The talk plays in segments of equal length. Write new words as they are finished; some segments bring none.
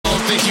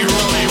think you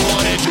really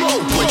want it.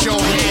 Put your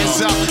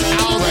hands up. I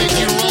don't think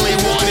you really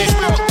want it.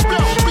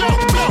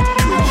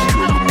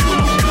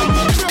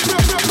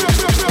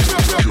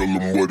 Kill him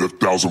with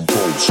 1,000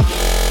 volts.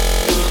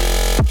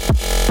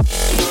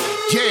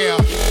 Yeah.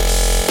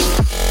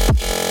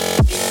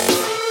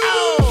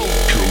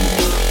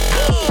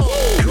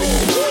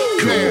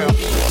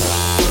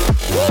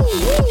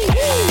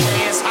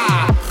 Hands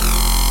high.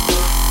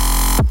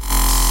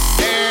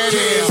 There it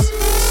is.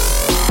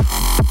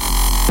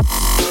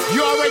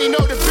 You already know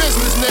the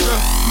business, nigga.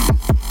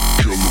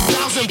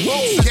 1,000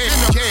 volts.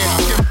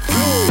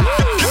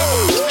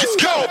 Let's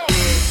go.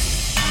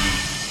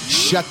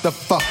 Shut the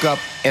fuck up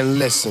and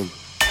listen.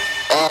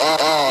 I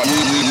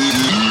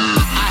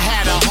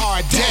had a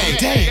hard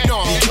day. You know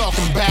what I'm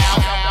talking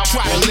about.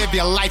 Try to live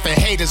your life and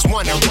haters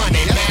wanna run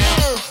it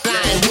now.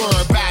 I ain't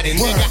worried about it,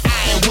 nigga. I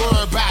ain't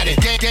worried about it.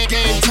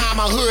 Game time,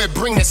 my hood,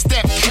 bring the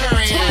Steph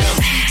Curry at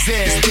him.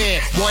 Zed's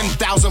dead,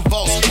 1,000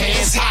 volts,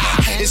 hands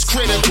high. It's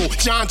critical.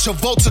 John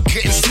Travolta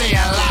couldn't stay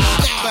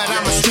alive, but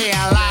I'ma stay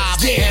alive.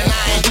 Yeah, and I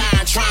ain't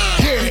dying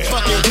trying. You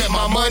fucking with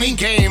my money,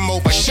 game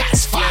over,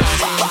 shots fired.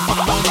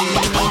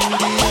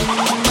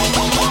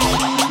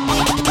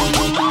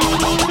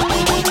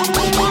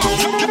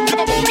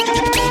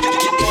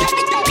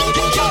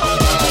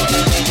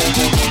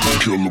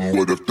 Kill him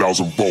with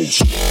 1,000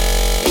 volts.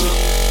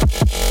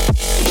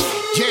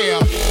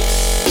 Yeah.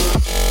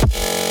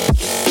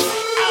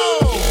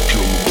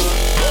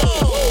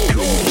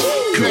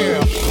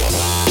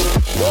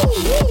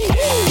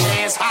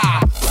 Hands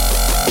high.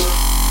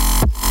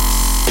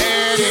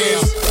 There it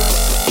is.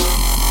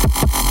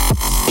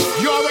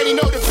 You already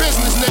know the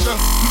business, nigga.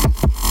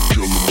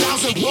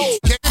 1,000 volts.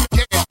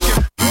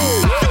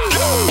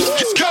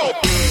 Let's go.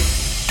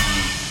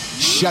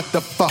 Shut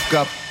the fuck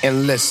up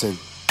and listen.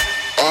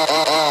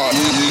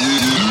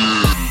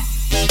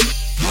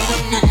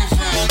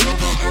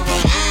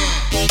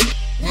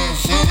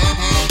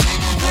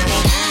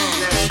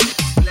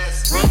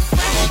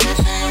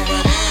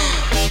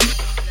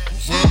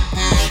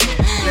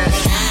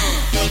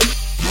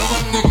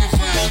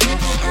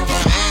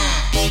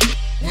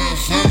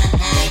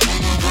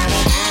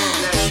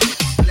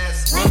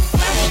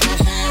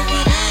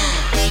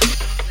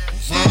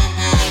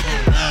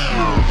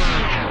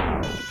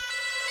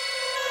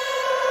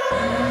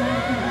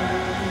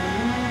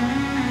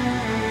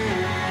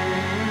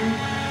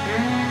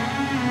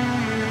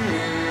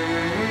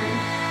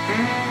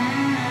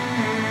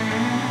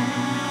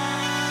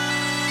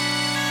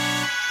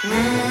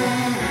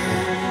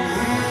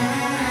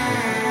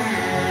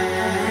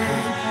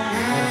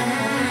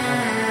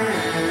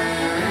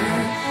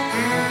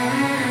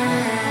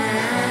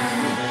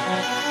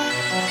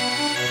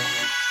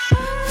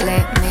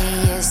 Let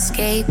me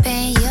escape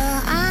in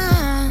your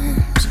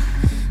arms.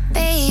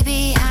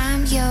 Baby,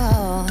 I'm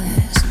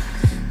yours.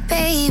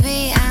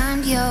 Baby,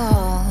 I'm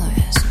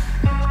yours.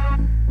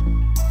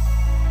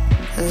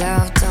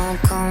 Love don't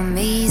come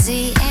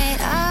easy at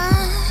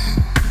all.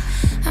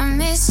 I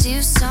miss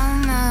you so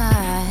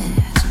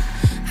much.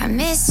 I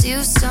miss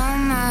you so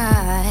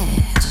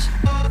much.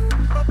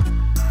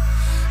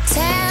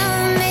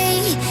 Tell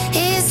me,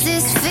 is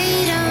this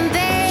freedom,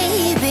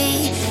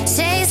 baby?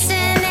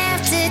 Chasing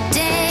after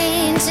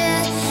danger,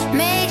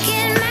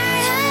 making my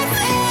heart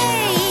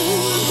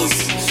race.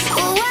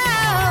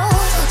 Whoa,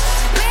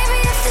 maybe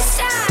if the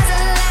stars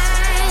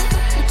align,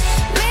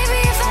 maybe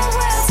if our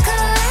worlds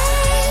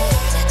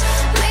collide,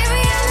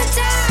 maybe on the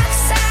dark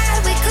side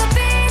we could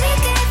be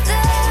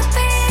together,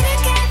 maybe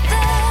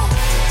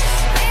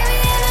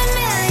in a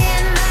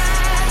million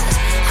miles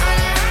on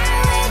a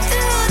highway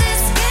through the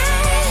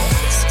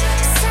skies.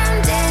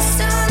 Someday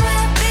soon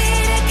we'll be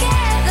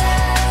together.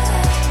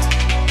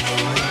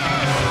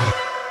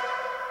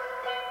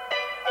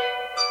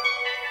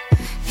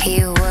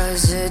 He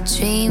was a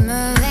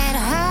dreamer at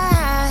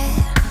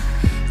heart,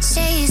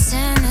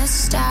 chasing the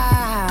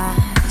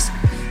stars,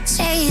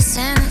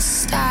 chasing the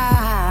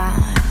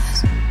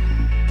stars.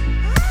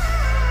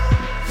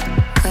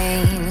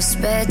 Wings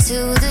spread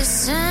to the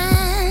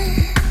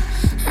sun.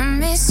 I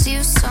miss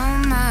you so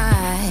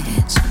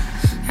much.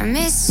 I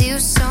miss you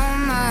so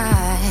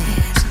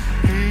much.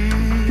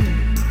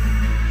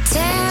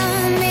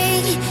 Tell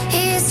me,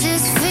 is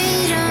this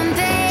freedom,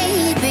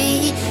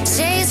 baby?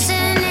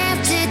 Chasing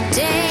after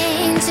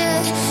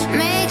danger,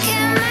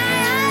 making my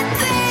heart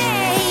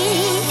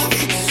break.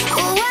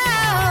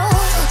 Whoa,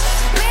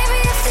 maybe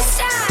if the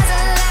stars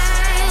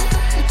align,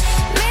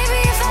 maybe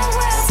if our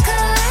worlds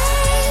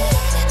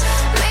collide,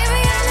 maybe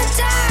on the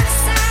dark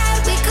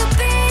side we could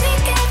be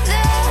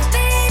together,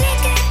 maybe in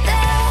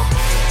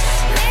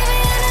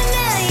a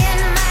million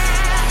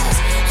miles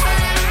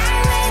on a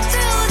highway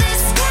through the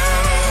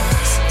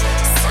skies.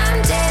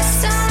 Someday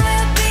soon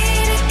we'll be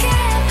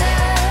together.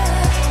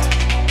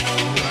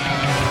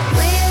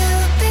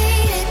 We'll be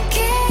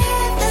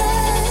together.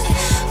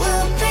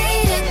 We'll be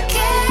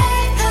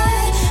together.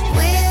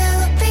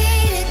 We'll be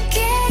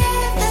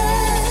together.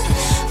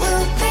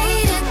 We'll be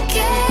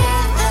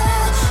together.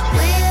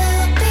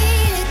 We'll be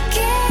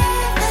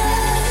together.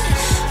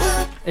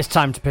 It's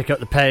time to pick up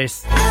the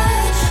pace.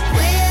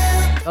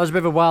 That was a bit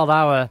of a wild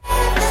hour.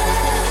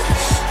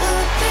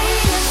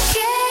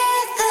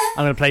 I'm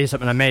going to play you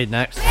something I made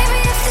next.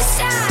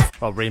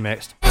 Well,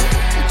 remixed.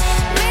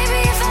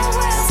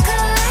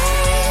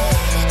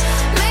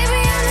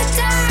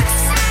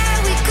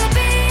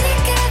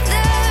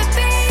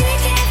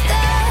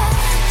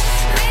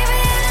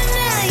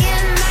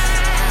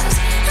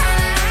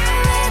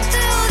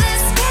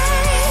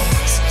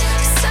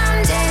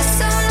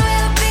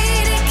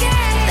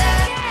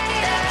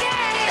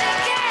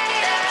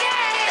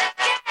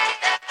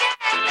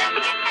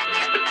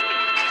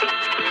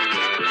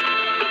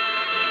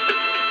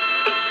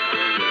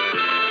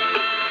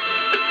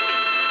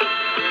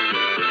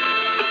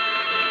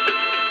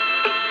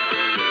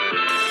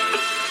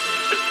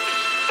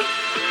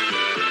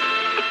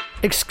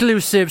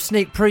 Exclusive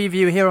sneak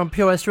preview here on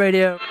Pure West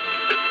Radio.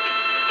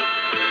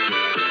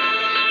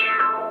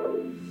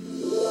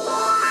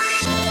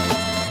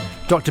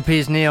 Dr.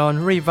 P's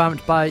Neon,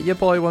 revamped by your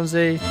boy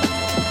 1Z.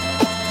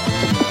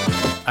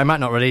 I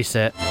might not release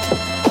it, but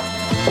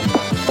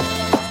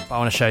I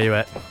want to show you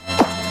it.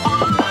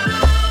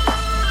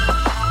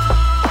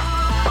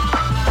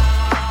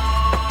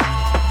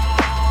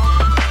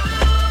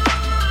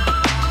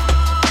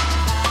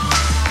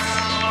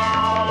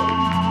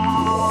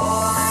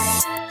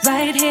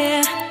 Right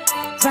here,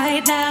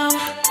 right now,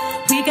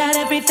 we got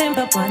everything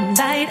but one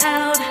night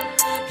out.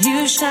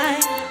 You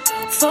shine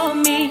for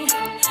me,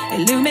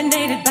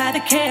 illuminated by the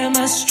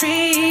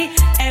chemistry.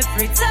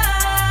 Every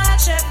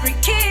touch, every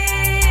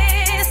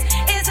kiss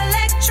is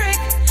electric.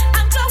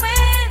 I'm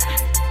glowing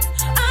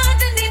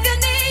underneath the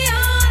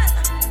neon.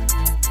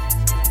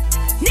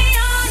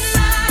 Neon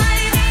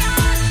light,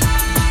 neon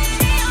light,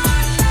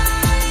 neon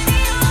light,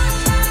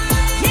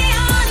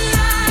 neon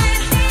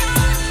light,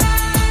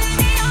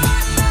 neon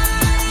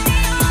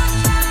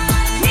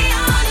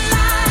light, neon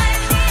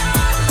light,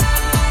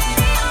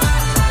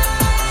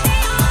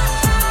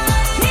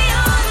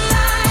 neon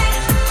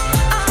light,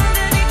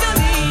 underneath the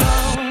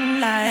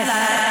neon light.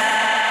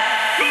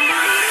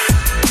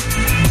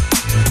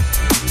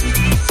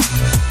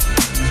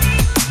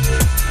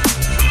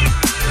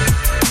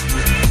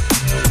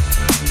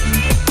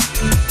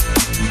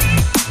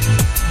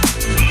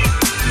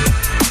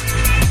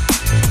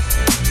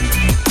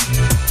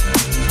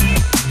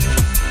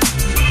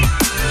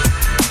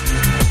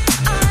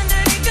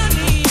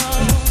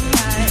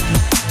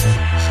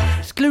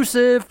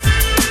 Exclusive!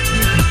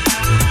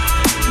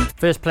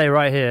 First play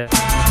right here.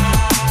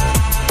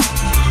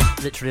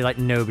 Literally like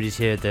nobody's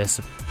heard this.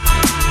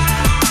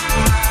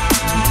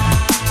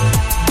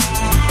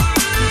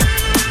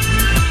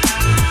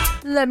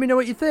 Let me know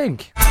what you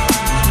think.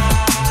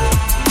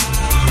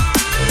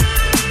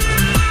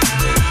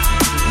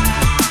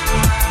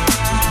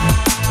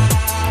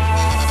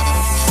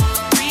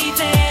 Breathe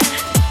in,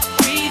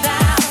 breathe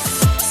out.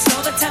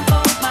 Slow the tempo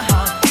of my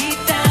heartbeat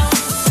down.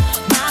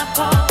 My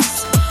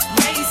pulse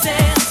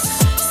races,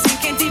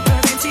 sinking deeper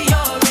into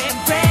your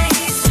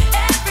embrace.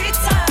 Every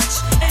touch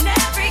and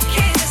every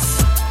kiss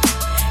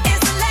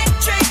is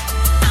electric.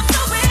 I'm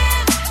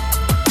going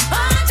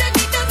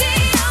underneath the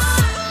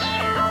neon.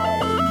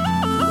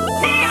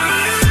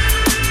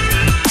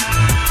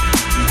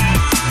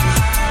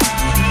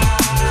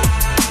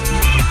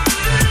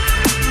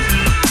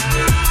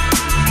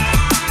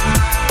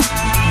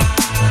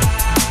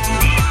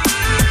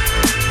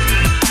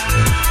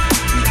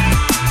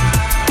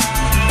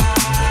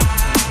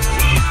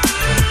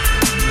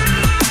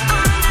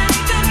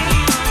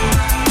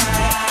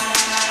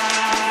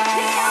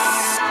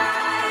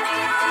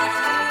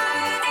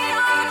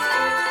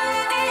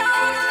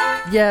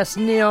 Yes,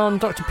 Neon,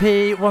 Dr.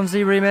 P,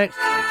 1Z remix.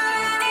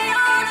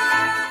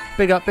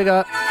 Big up, big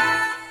up.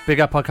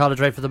 Big up on Carla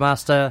Dre for the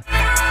master.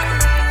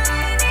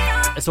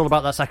 It's all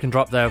about that second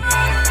drop though.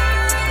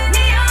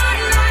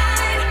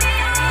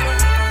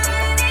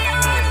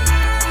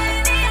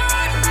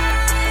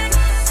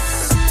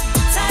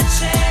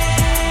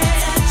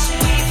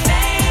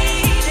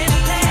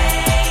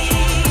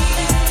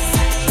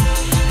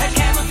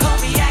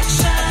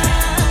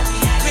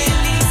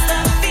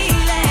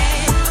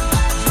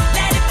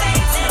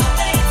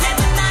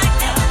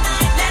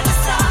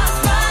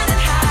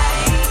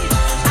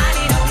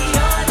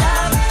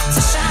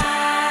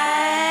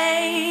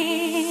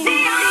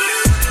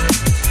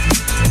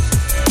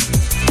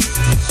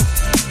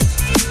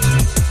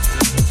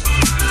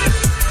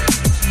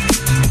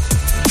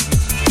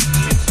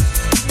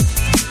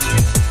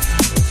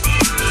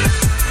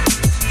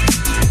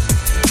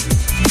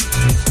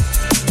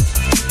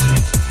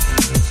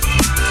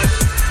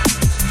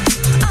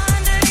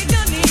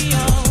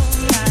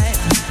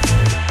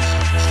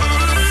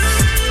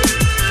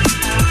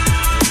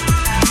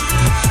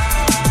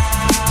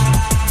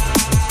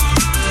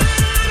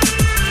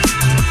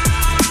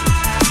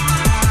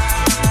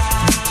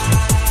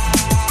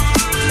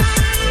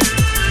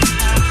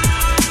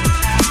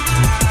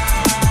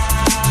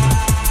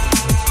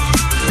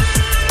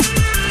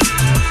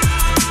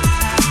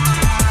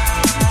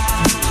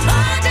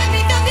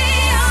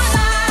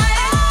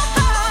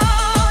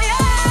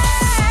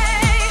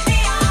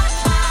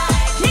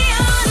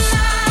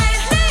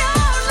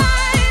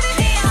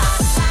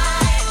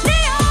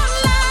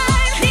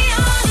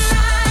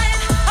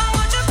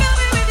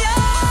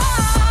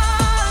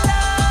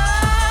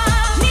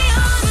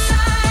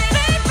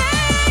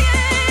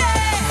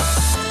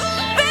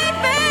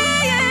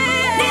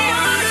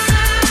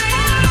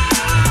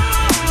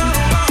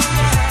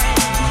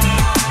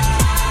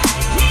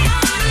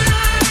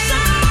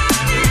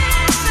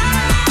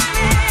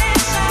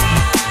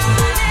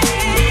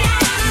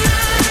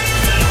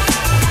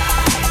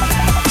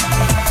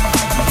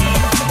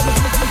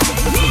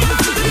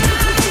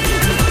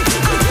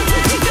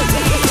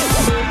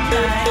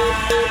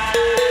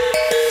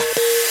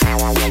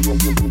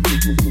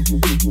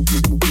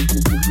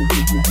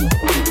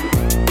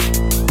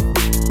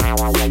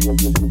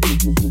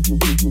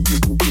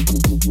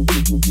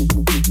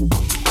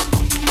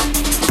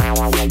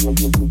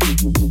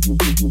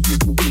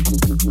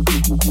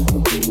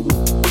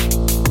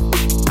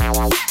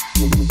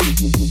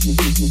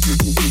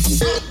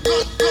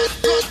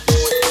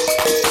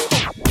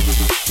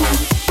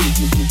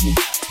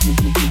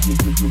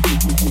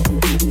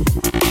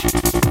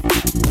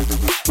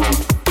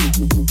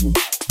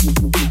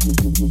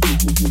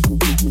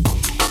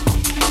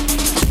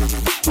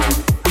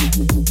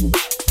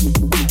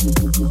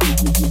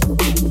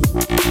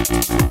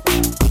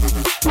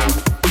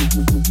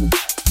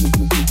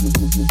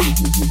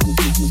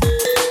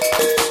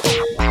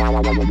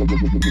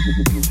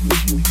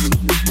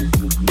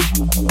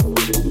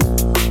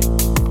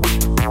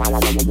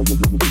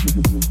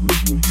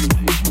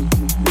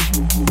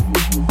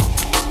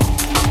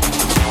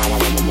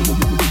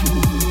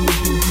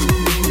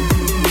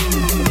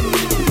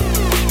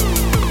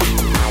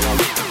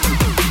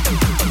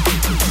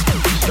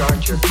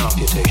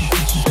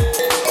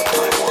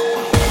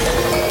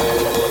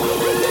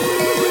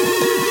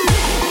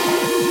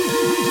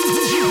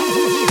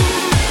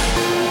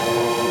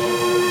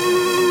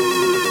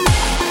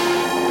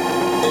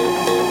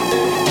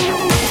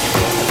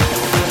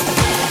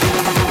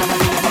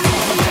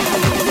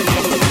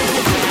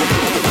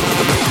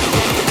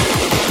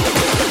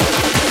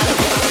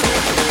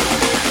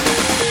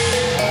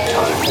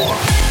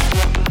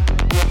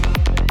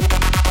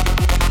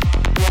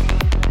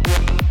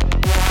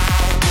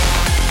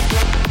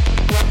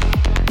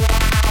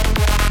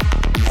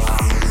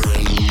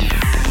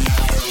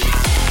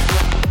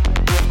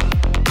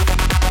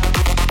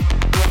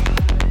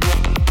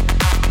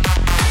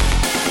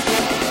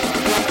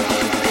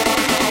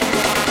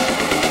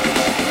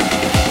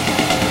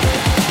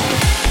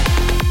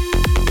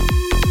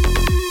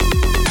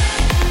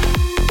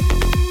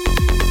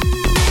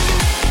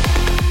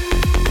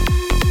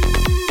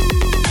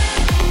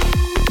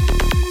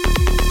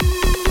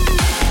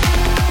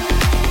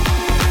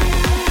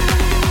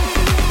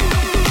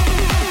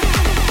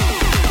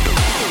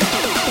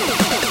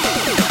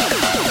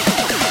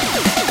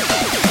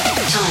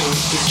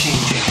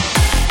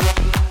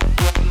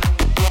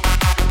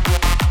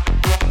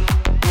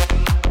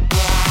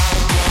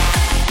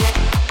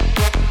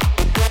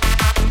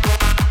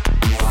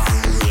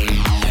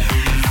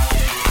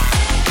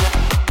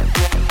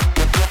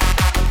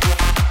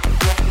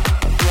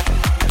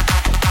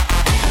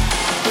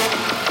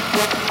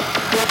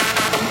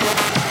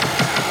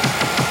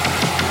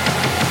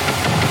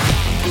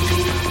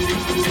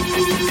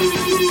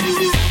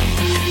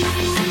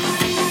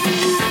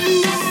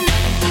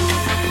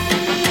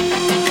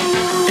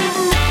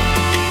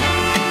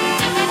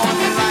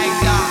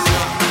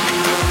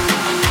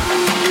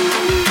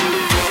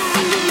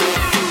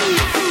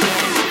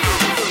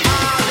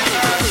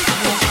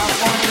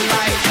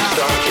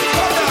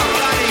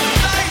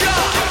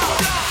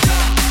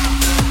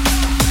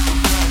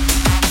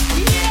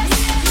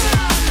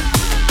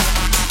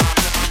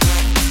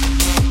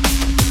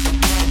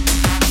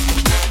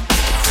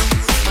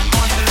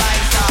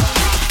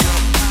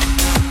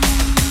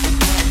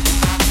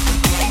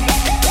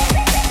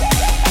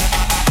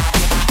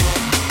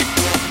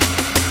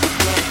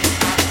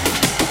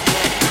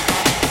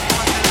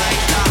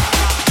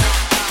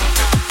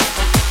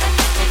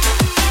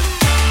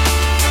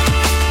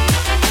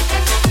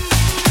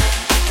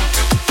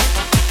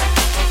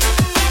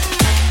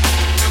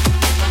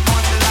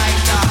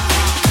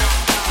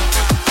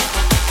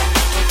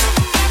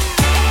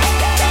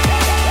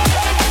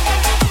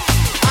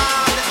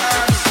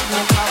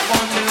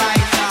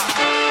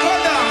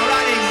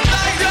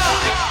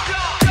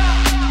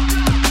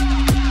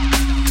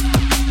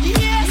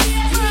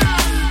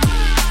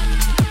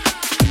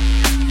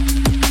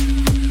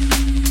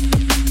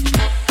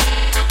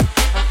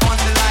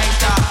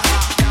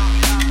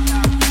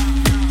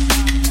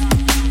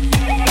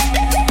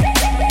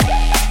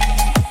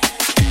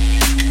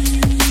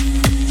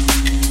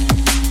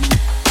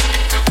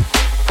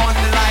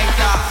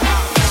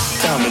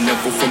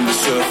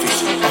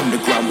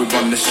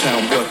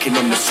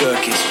 the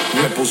circus.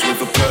 Rebels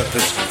with a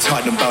purpose,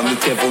 tied and bound the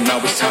devil, now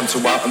it's time to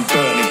out and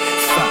burn him.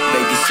 Fat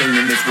lady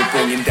singing as we're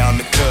bringing down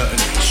the curtain.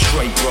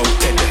 Straight road,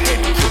 dead ahead,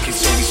 crooked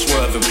so we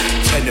swerve them.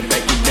 Tell the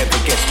bet you never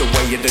gets the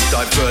way of the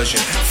diversion.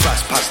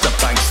 Fast past the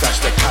bank,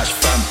 stash the cash,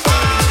 fam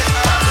burning.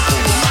 Back to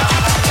all the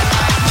magic, the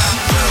hype man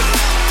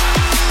burning.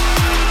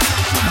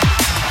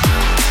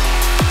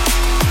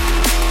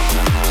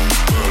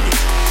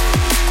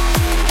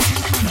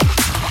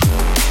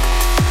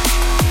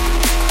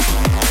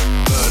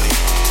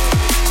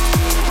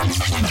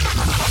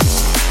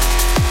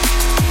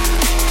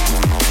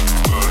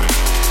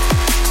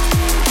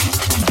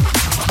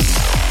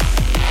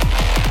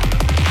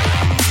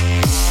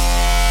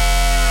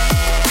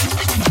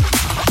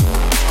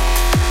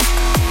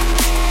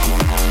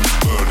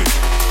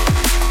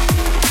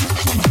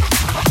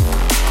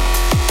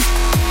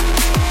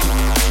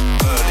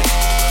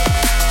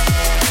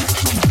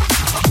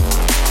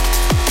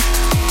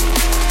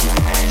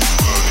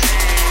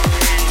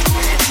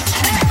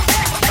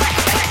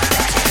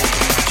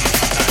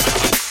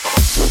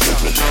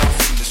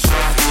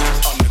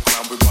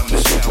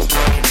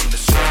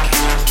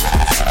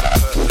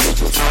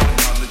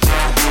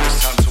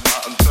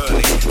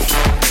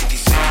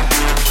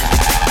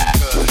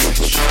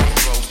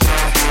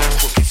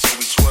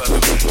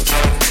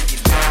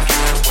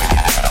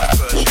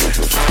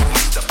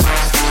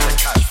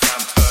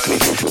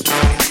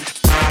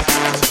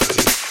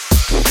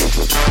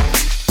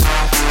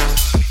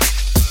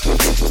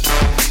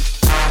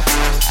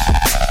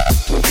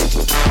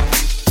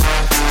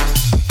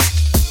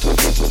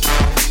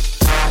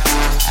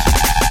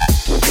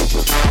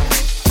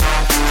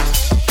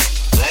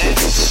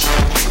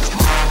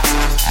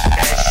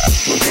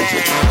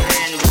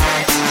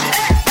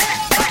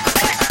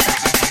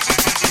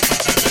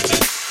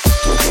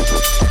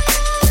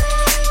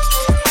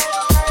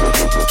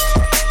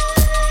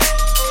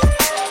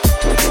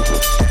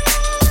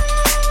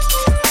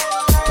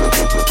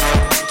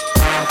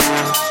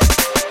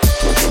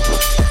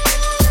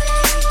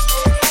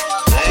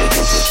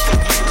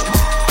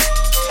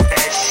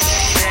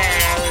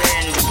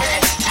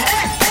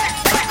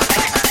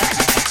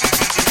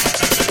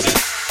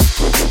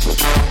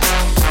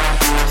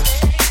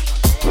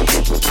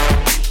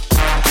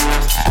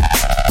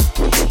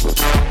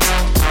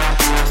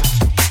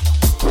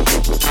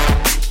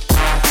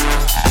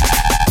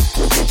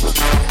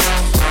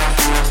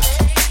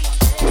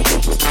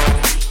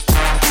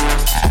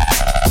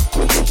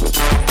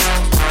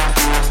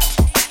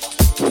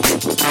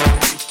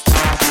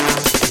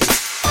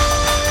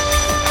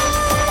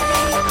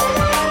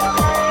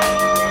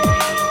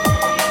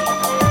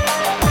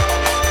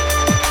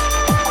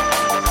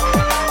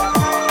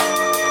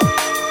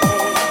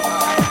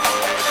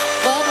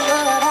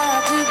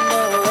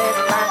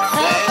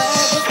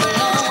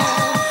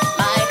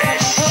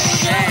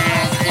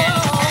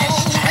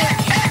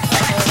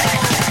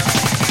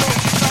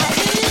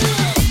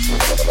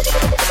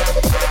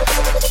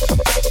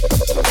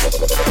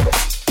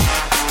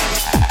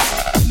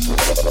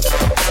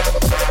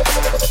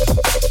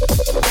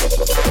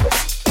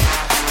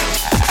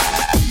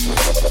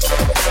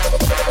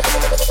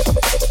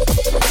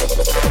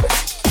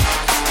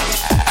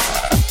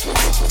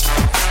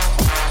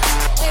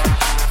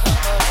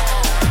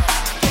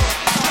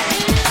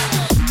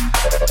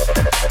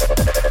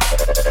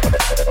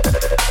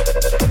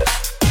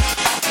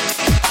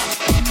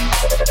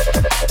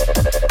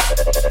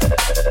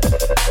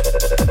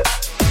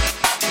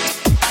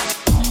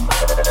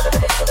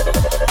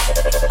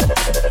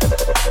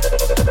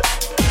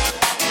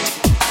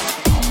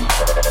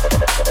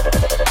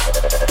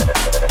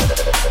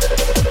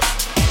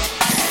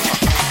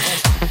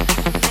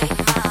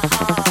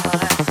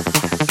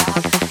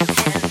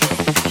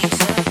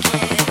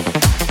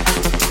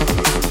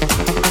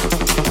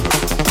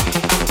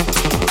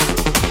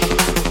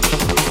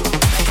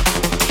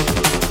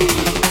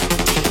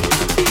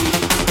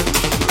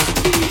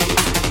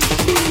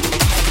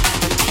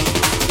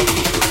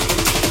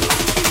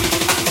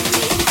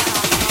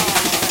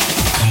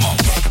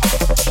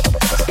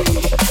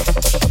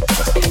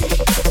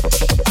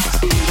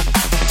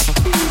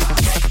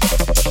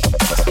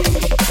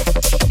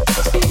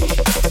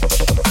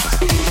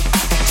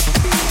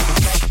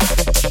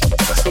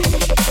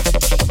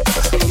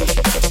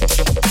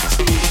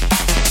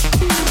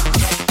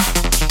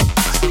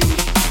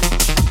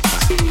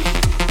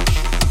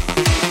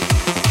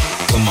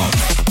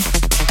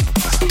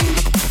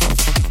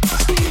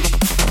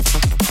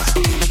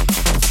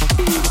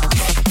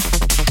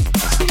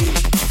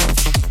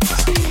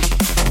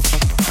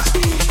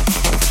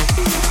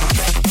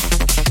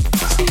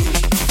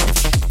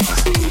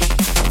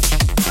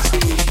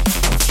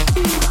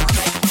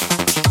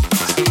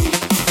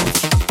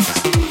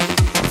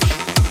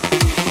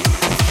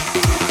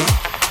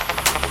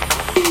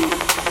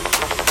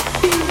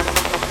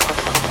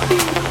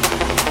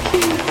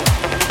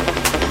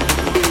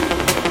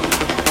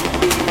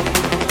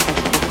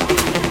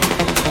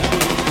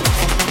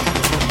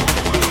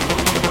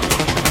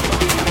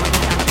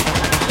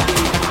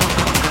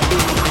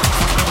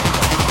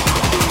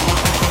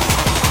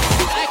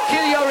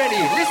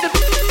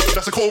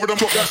 cold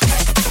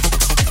rhythm.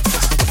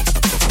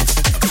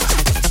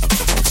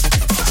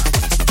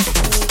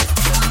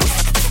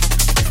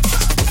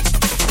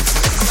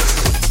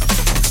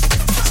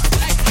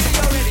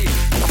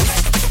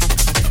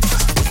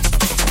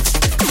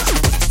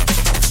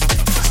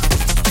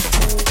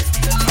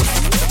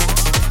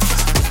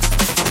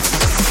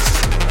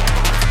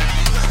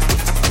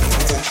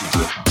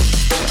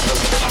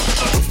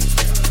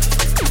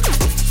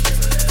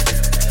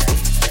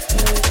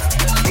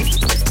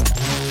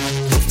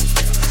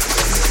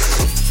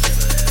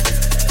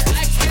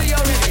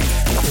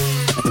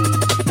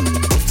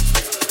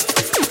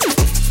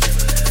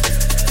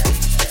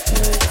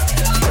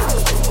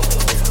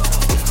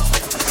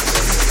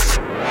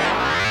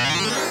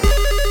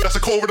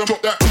 Over them,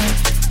 that.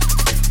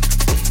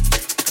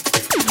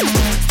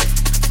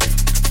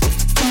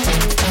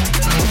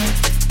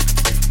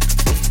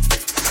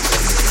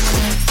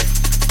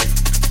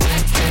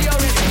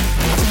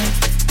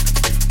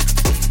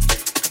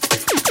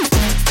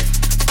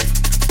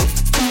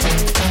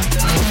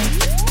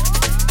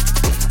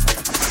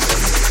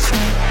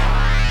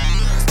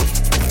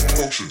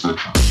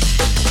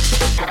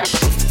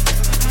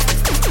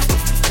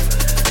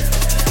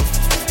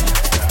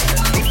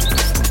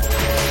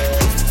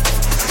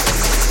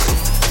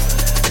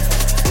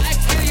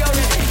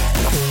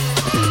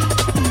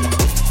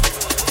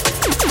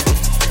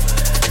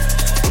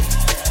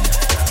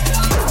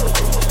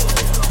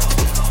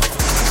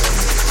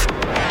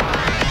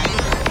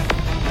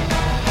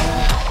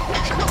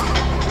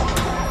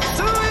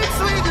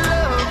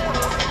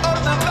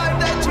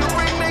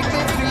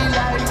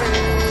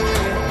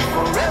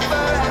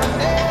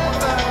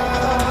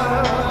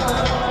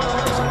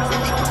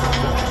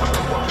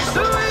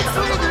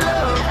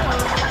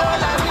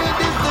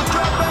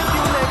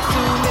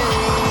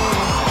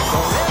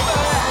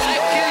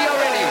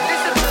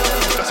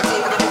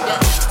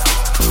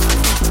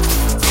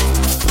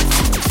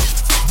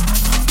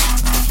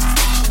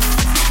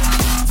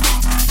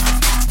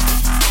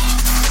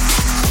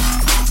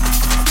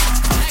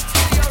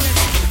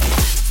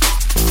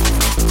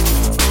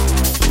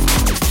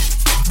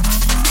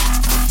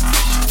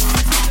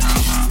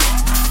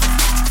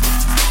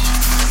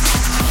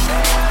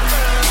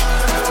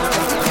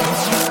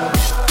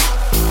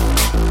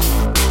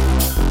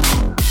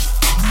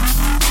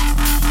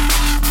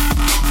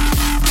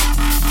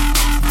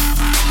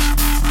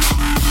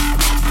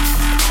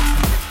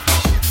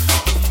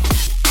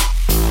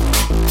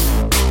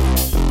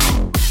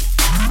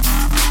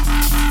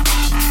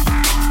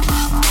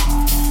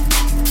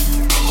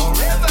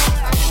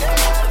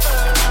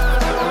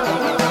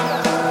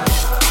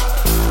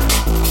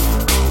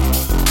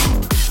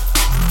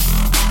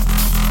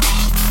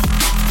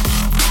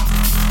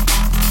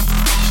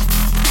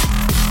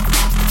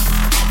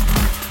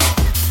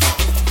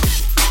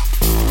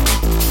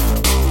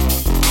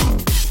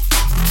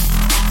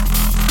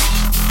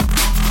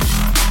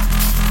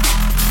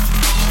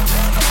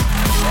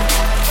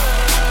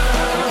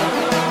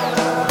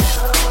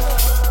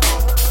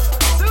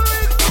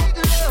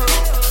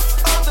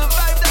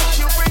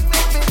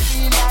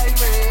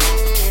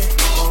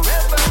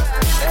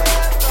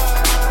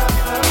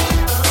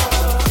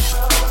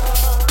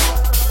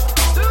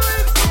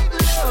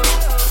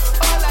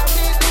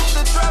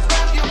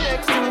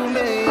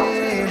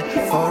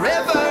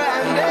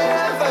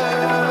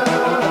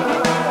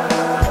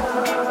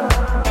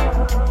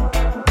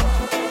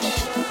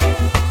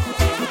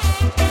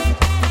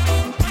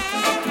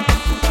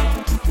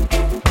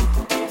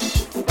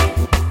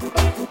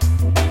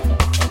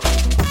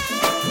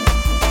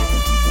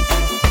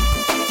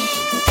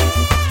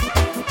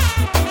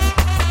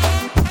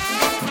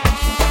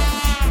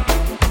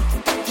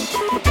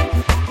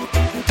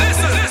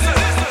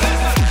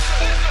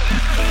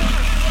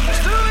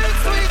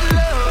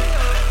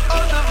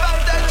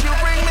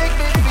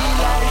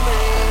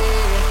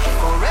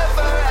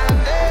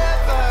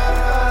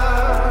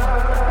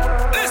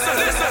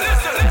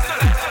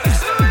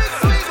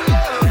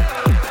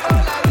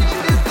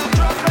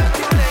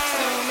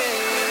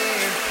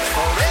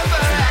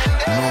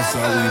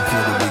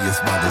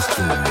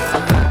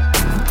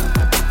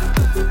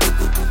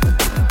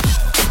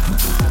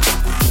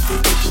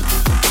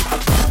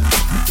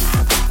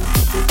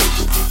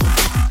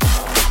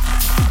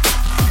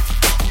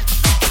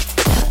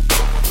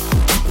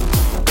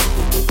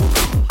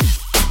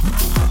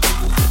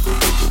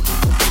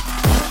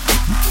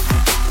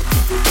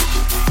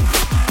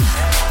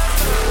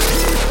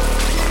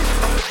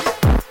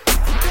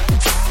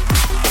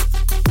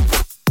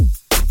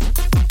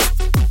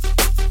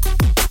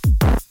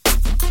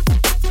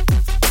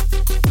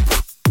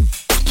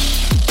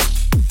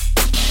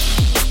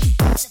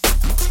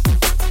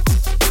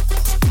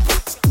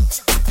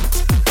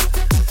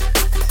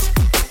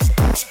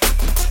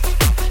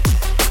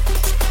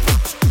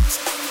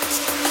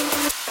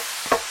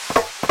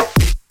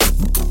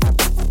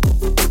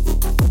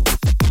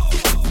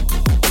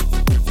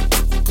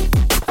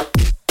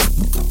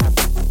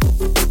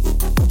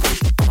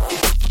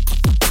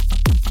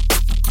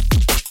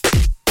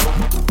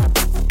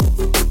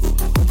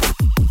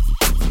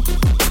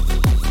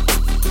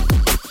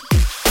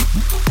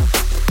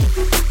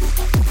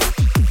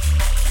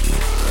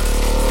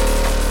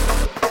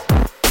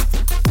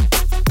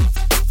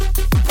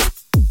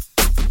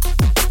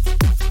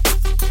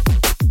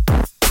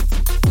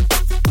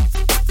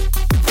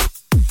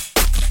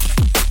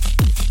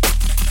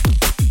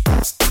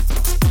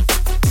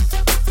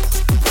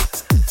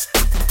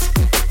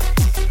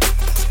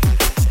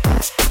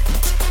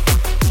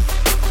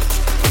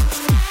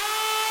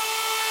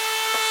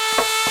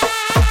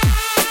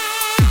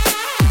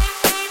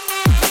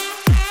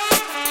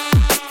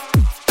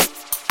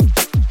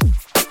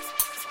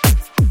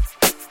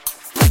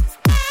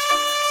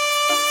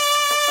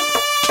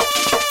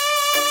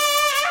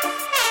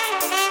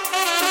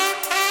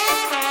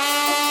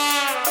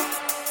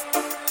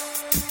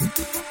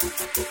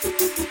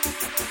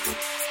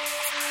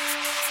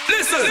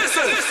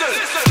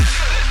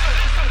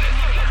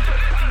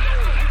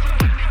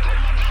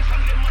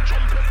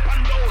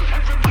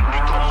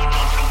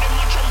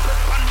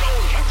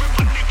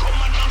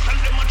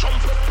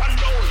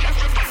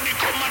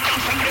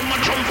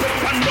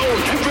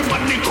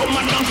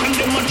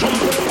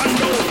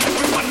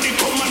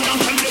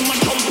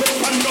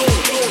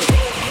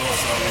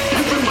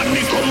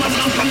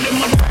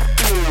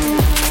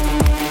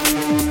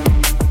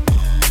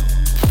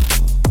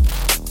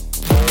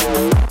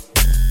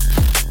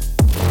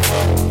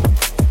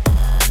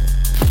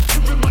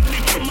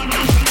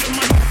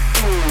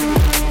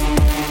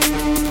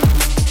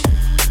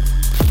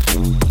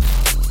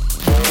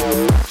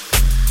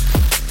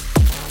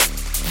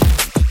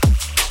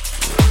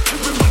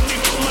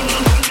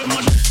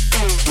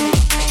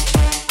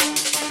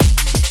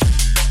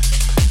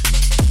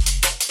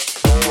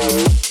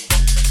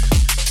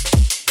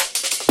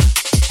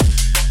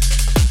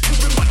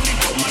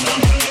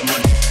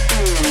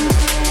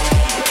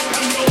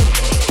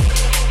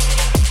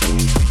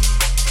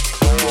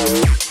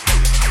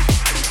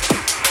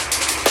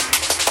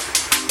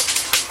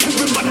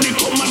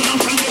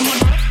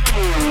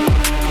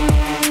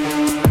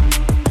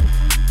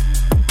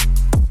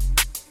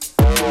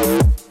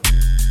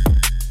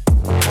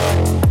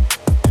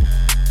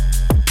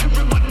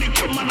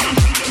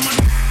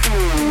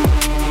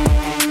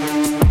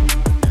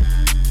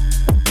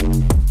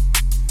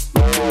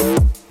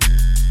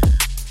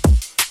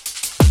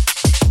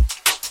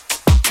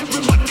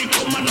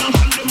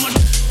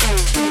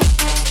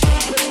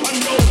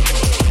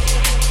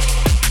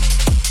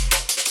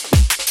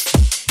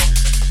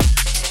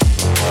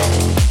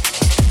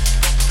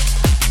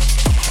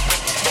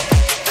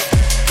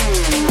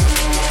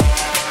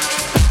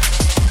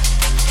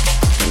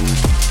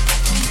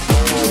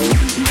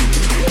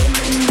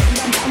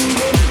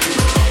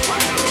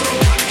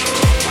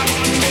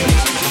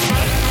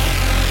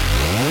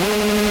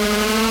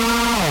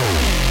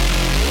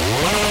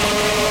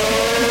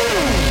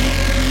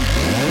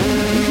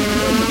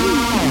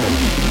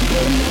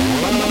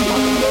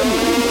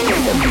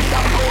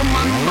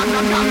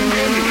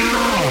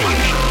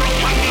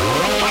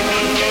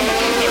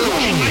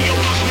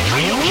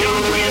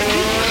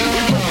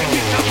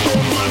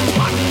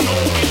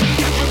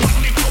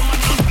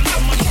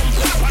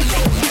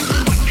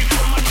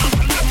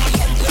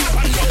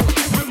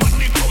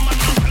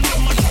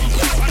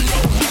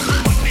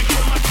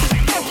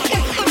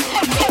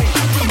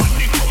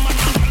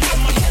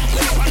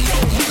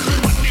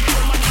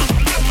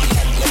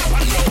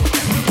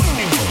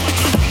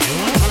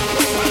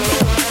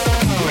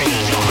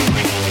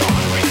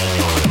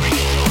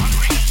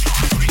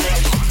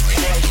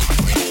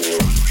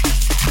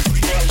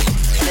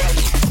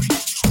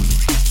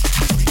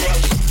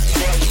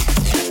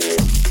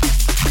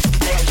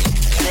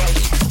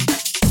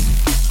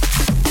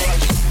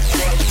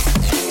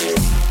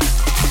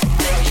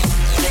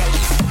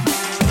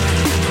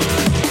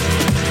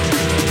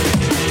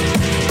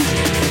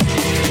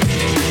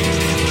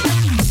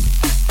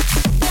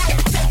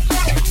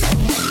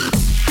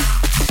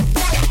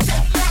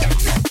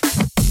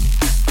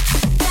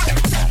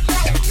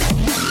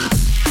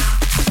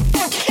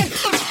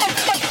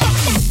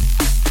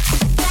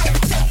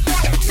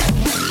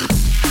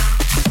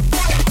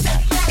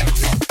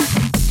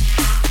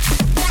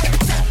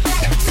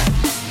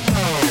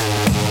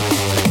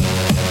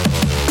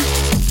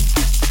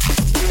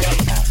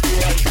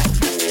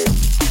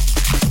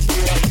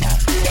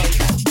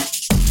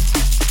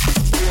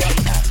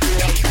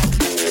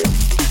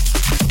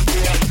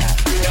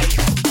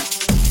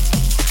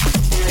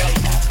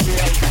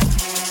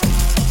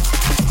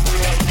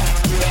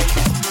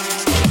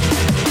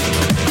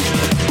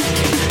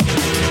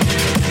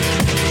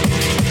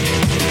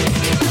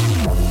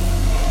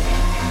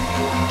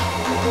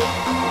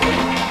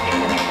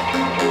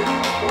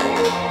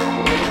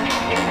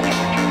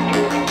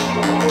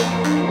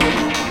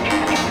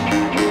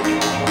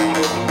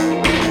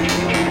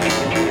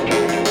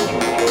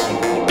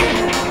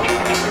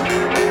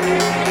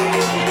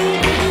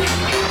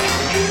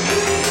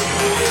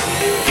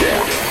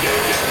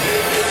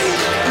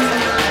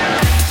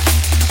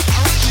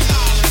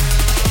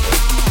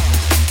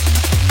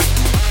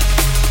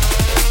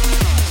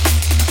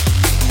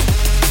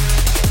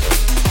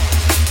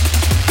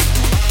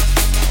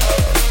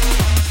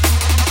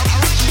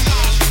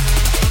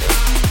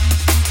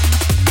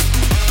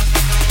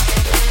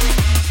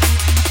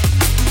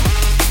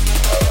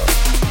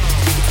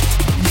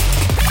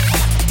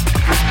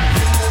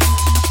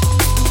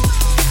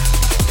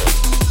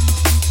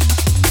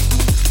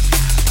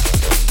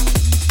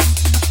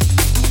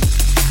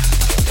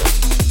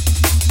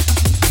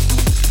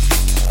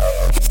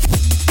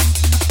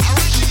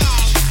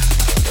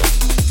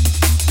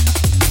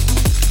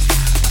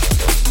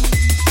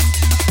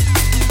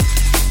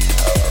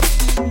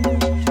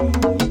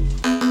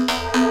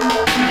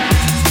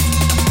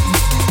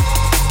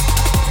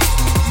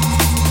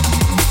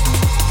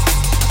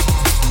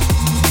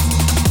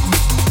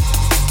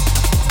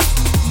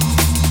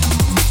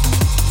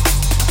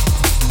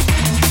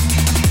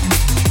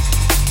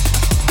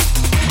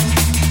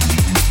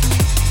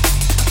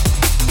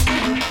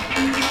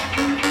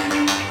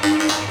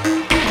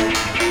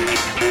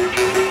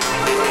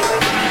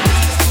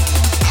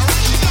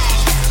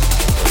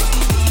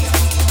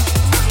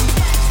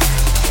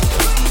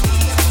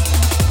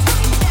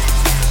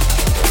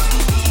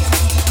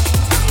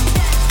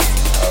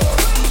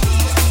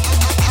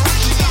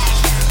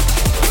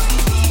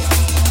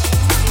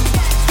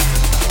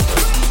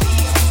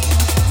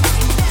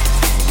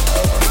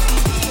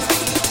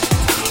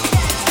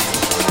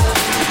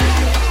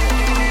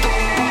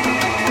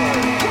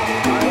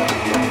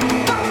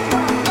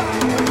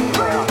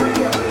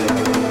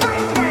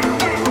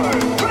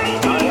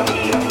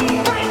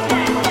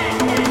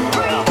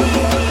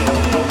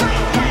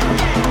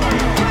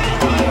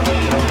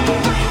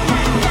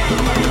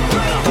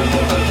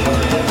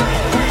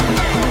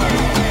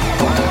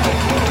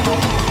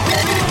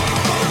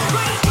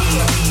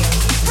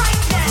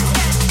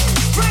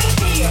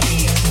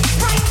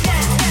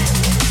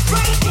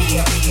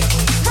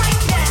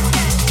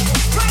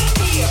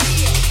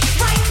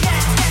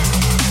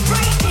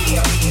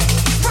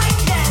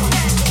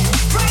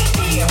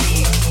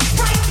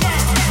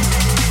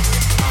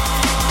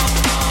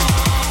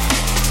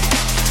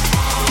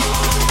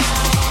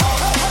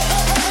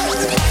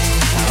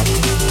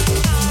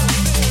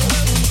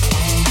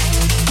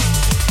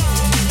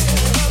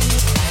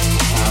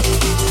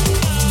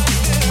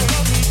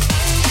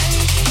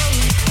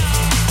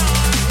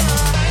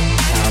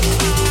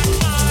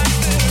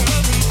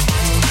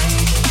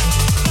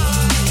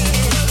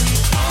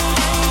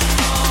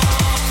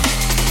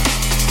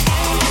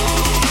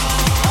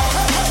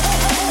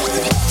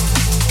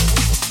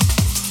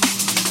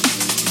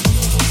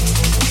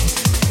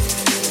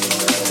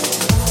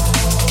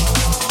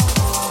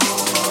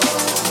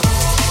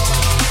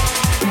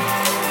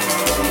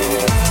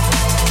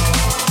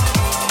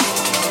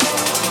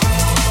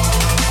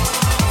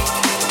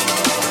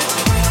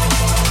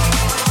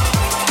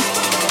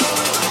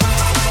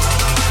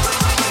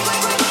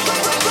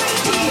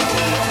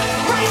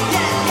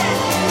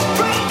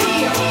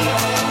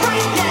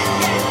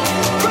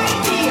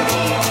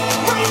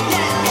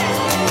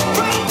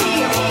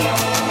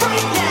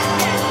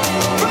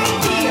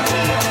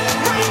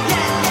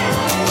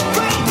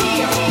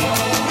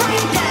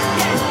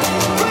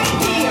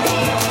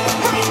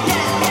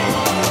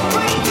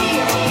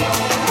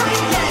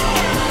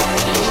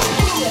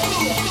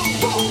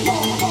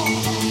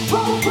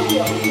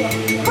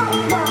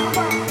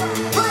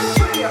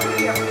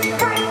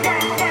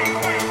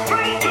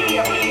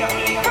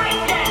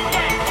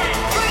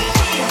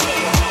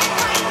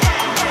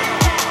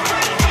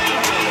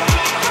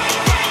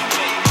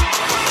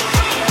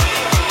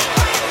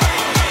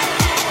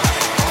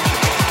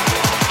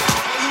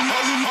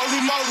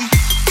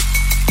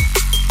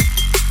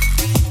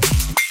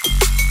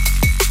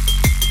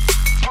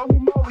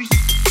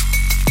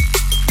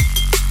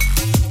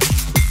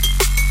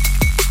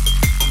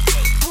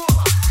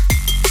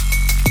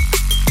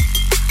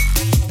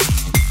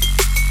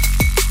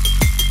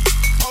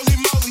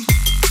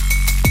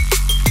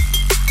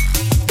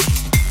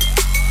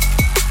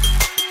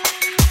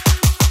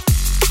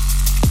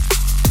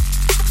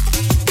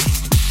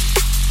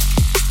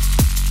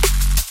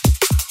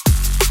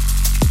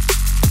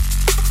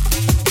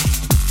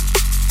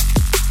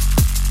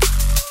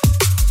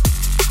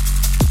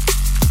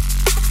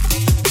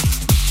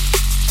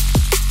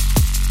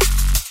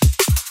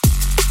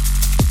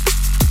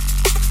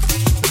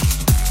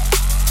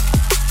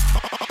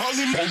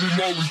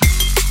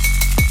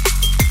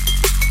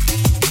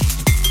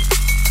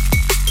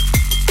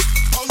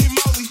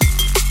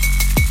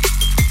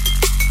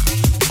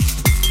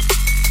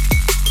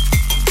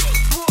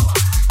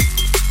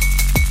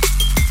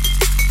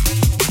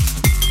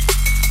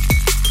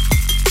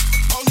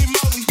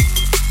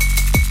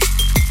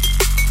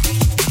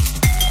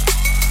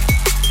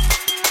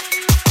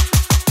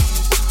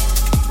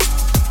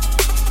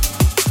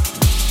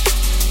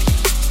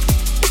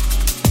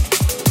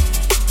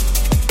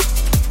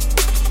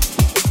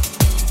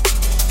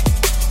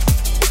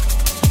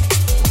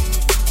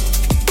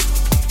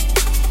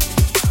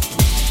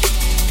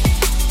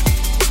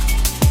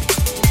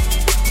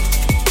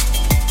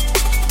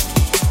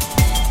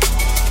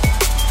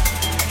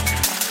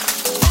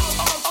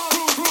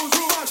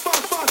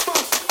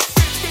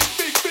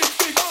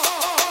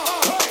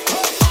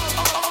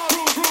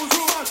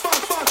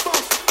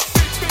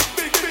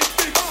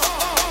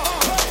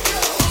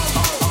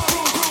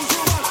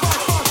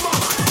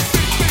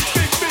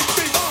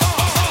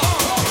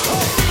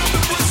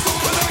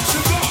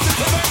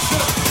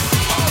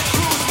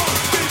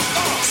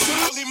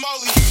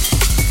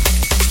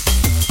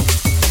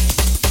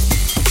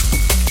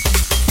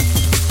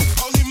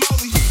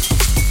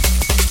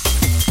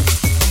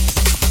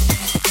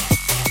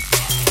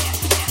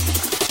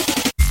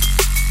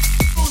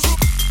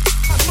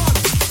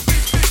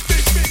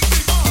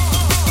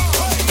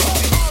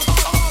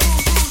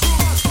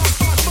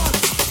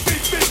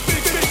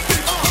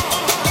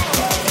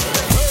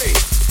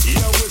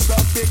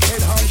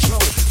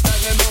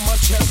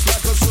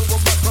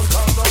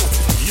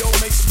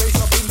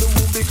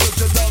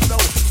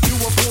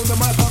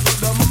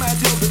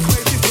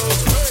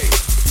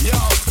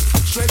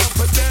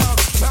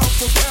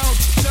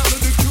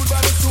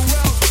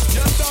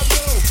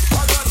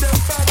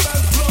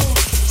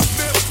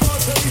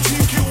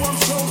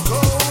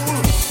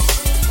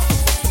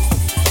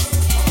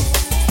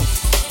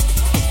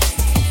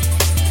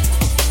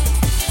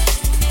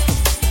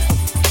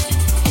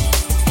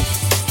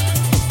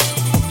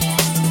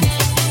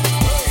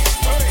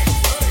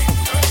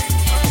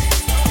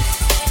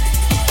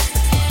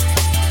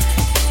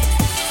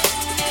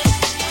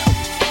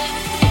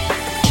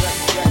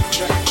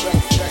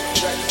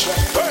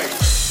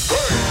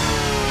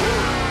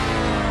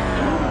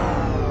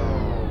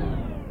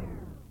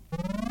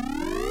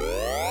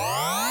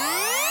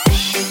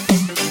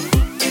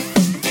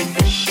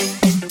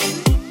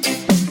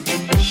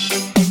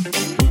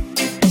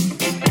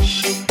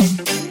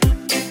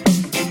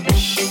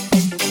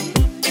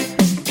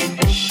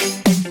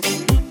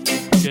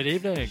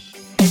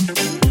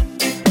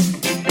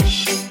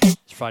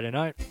 Friday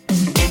night.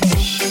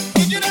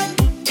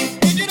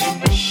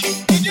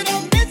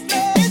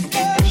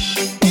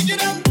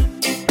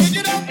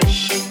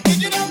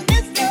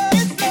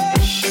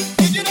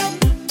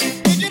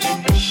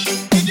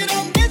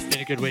 Been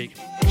a good week.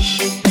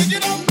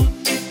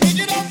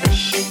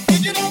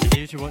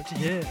 Here's what to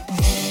hear.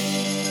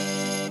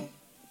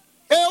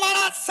 Hey, what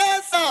I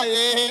said, so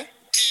yeah.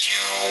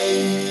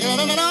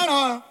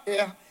 No.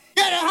 Yeah.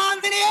 Get your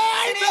hands in the air.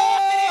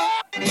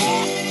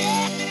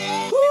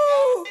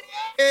 Woo.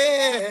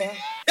 Yeah.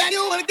 Then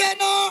you will get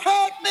no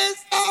hurt,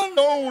 mister.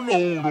 No.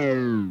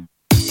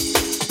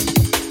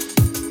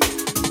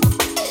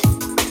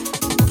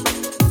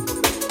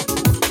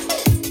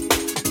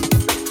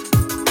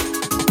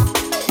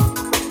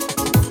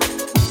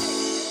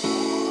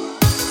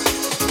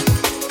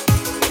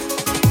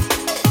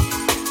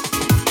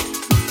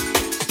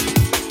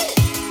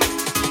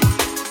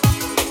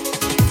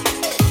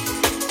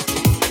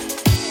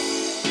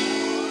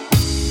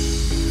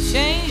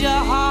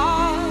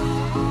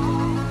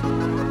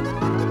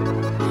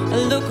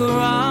 Look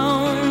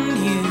around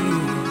you.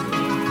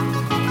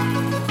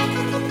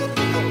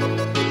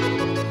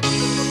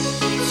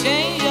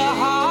 Change your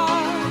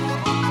heart.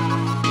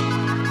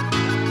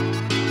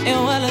 It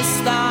will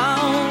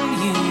astound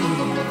you.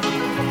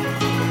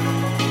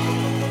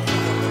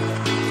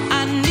 I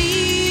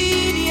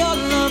need your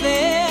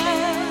loving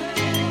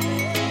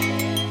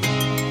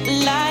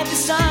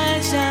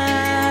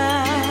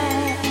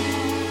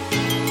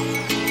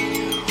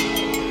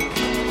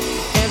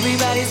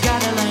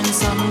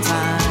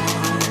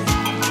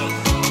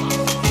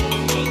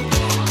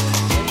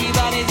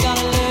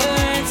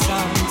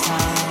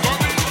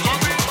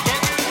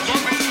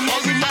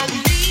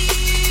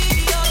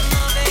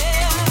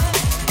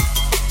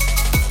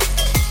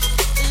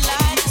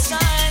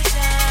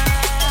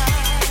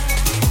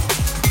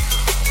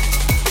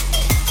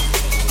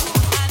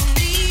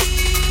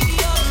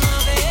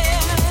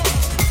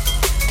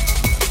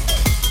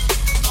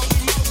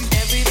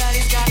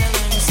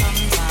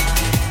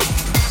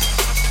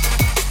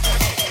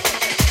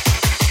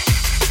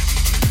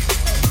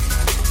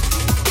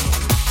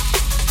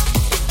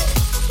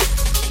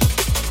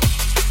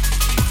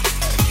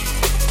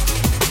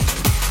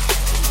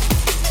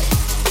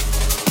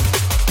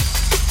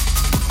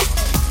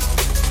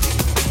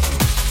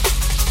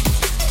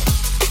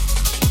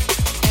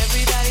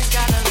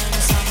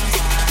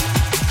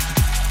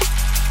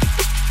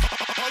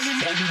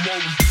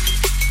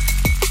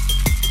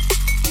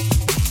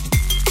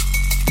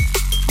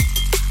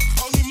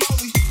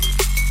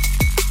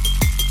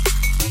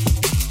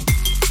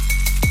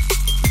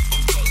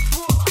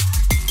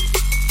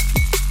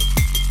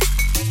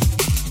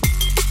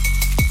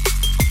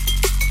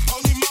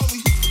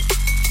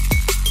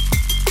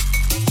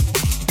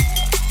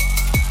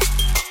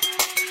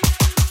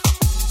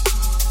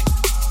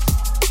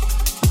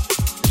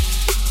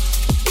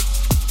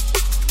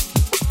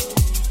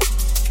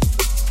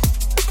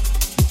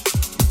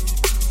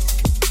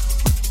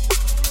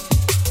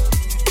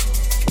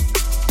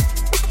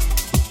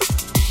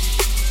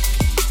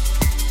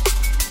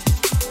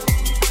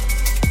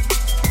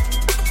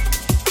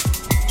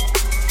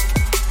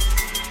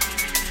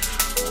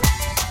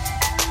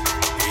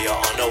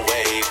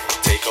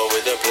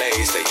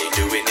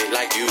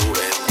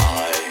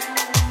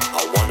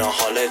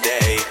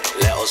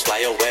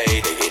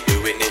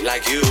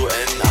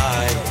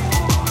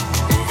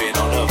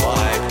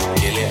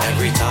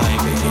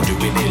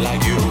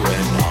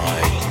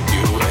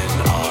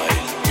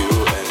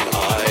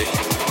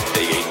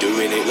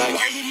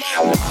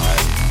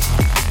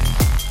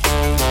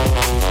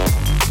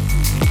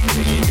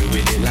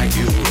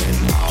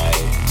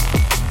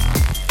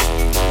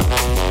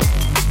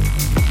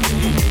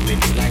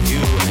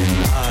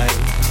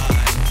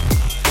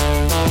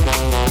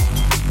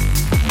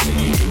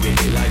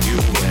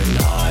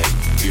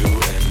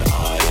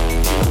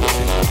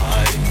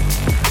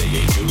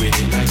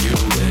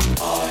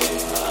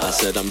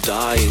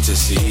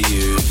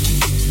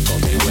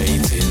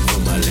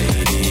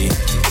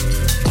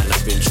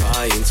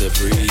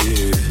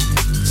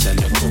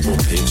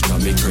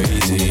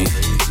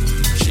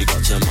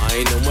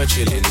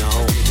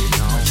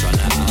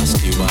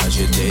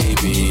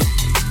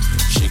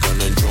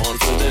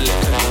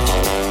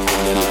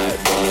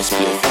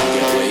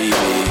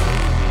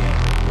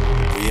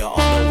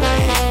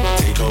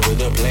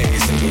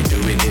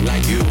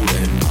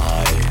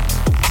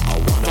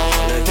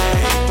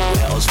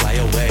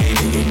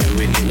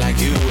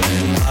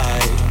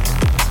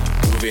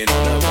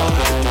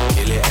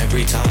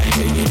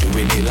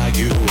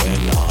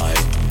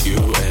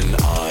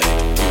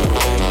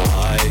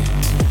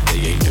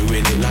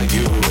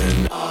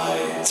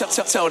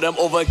Tell them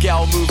over,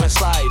 gal, move and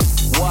slide.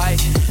 Why?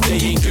 They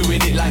ain't doing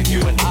it like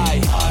you and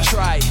I.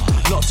 Try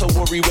not to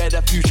worry where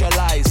the future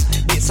lies.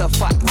 It's a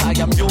fact, I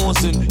am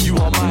yours and you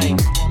are mine.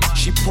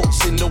 She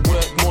puts in the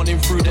work morning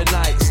through the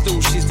night. Still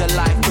she's the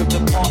life of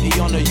the party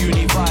on a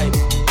uni vibe.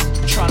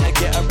 Tryna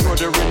get a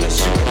brother in a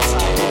suit and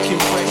tie.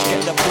 Looking fresh,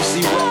 get the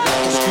pussy wet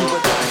like a scuba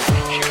dive.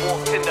 She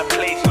walked in the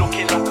place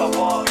looking like a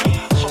Barbie.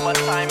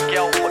 Summertime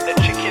girl, put the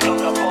chicken on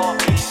the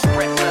Barbie.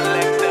 Breasts and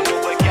legs, them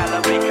over gal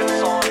and bacon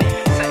sarnie.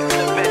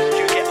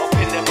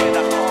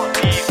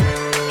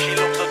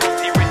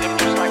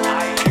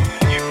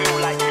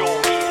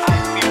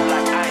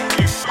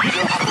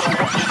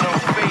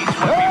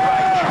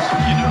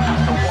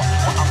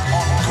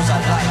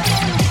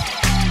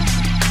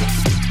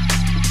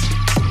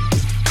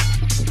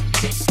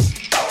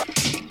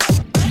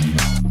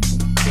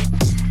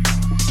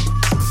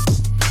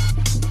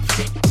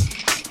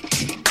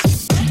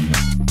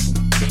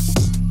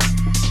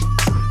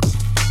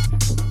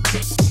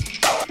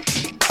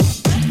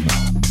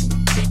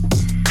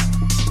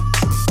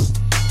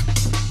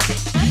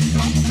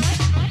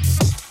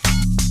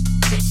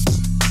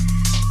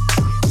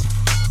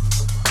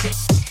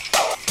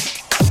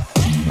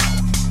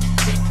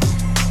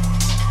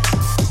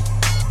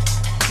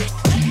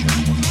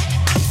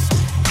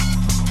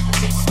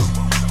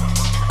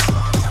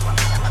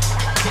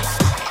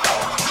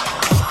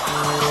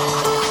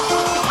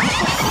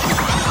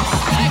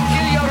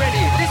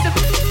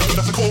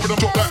 over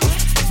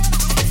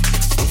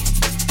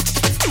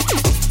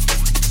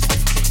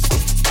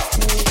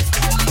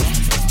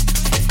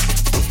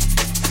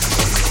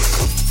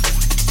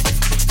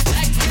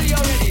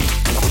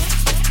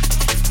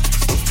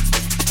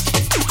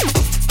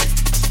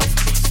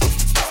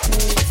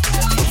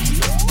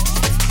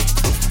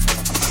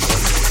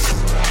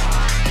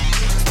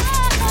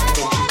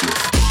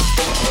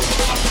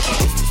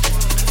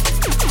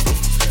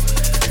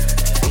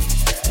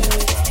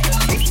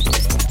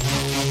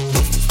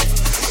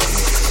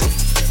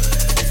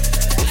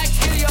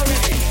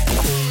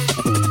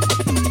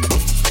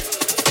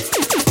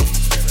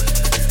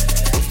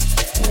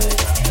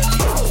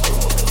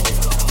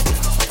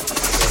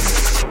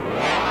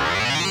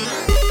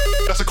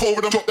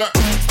them, drop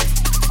that.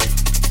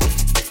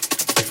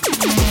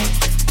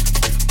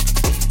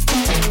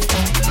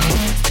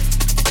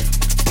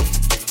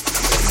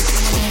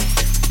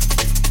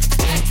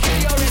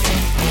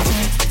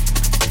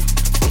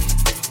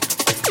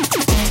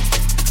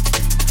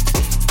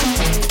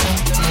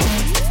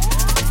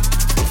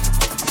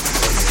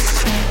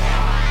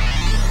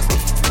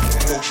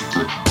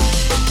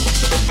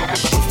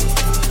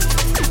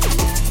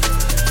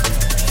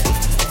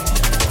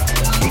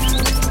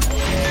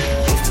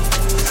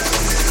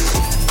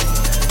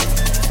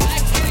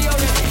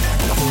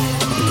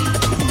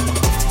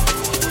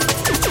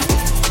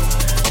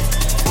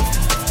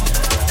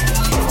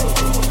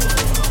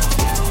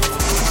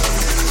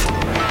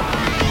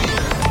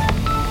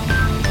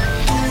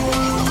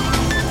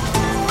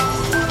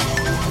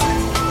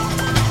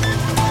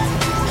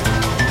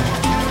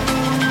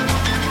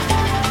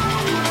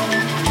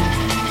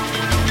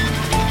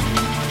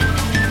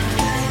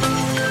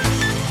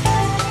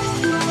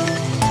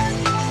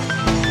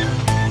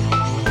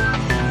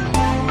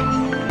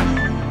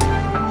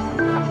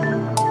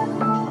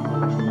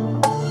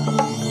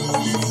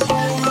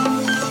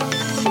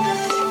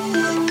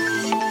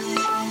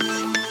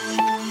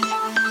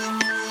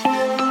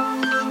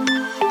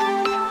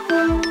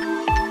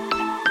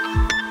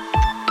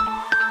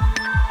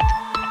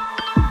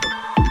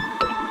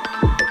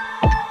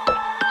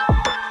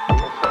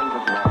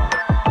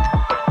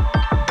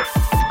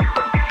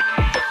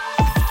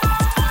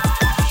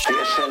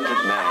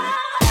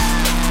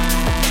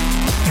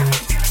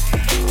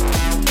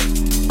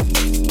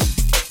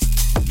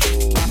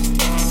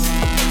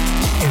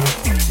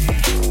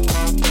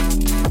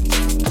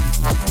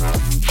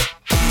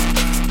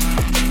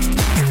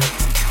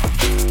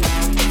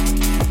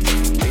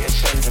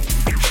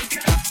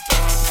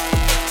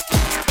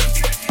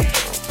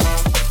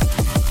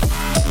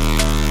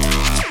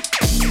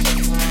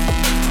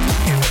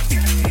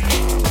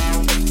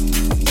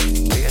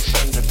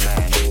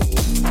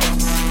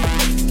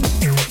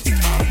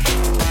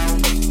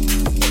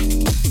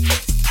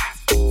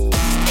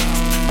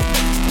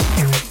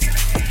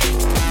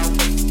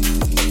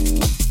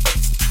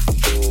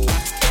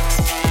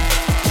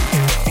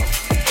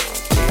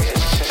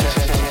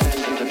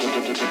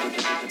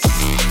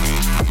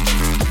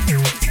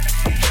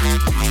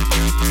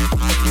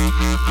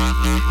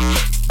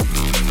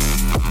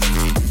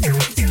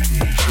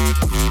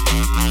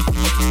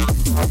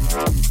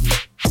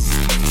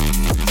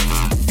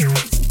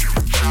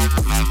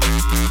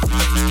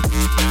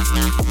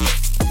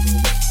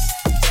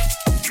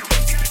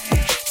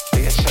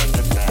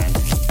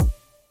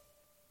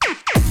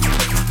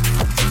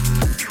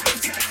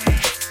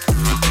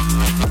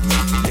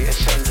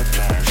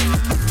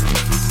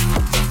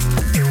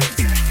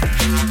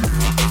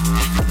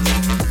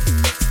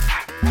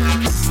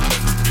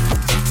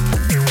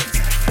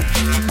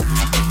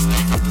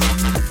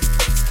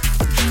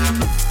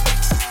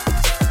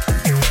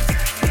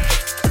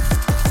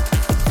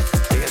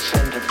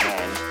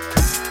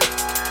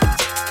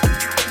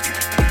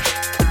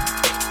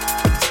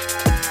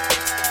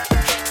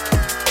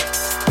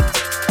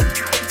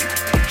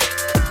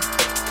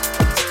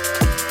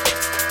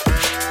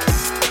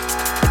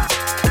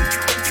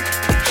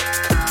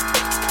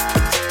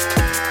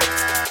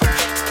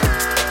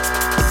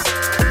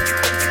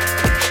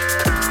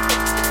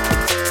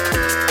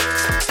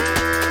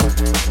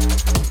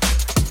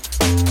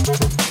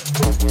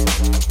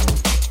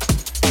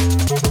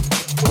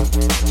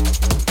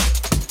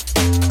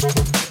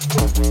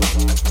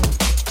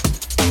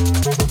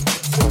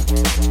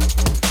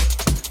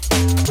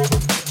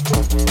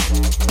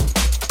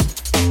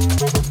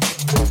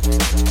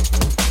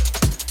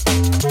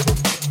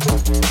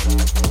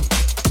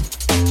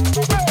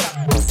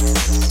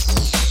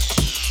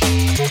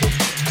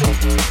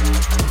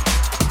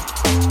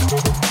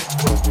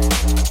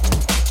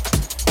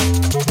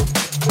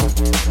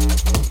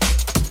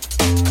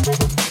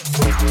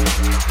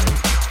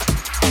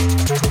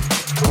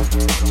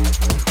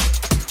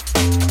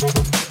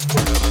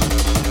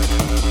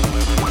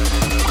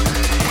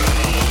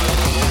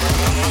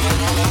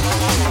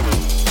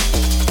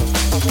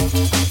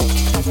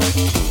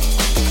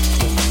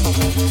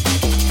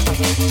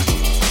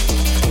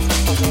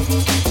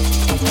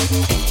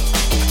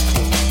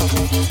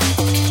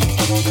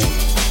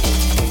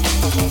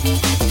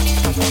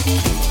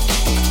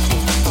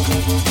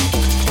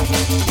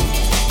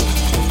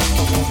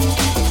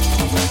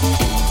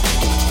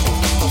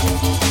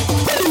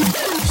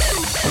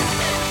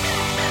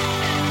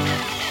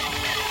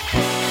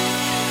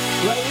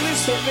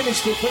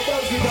 finished it. For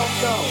those who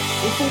don't know,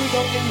 before we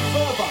go any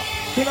further,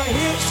 can I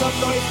hear some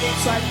noise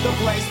inside the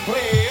place,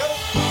 please?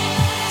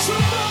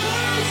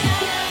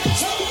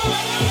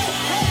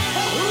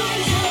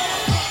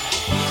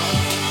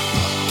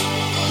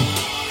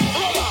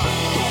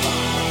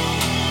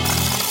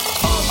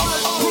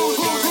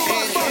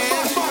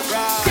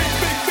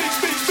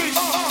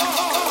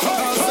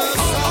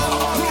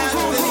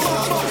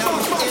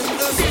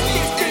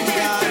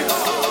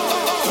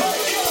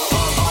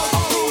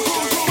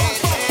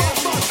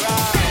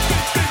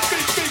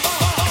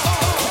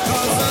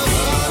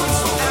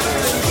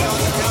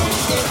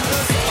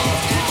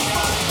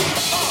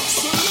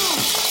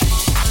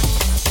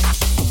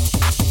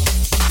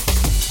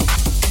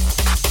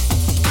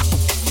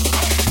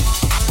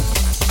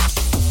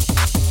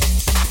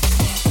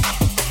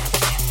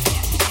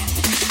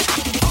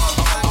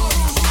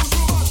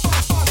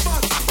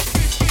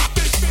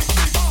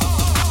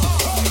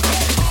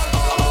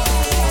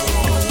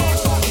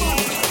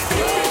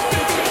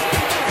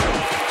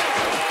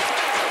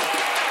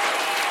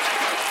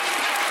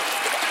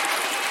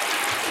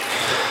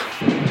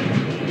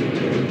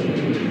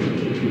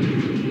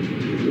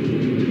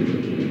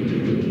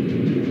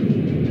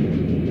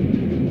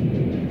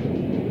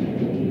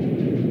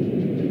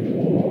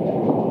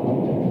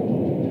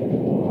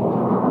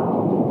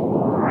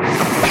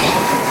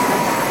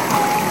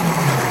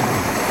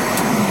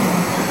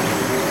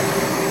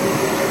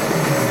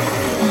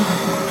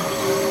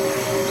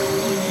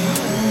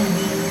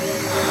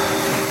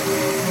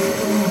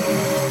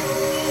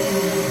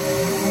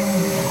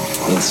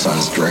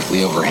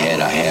 Directly overhead,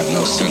 I have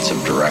no sense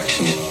of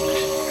direction.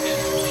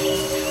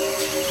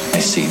 I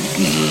see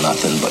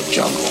nothing but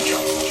jungle.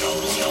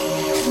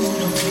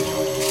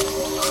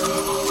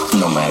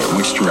 No matter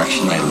which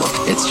direction I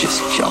look, it's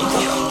just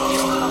jungle.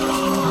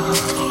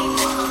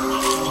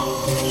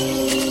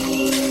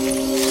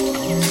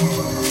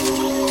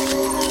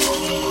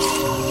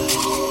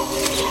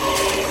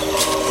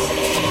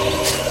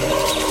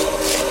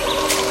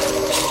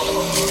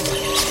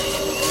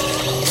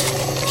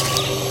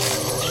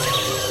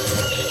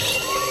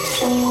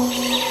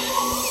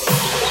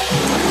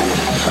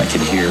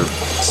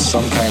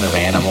 Some kind of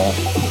animal.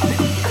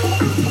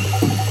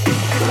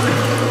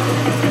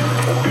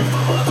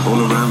 All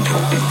around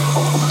him,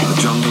 the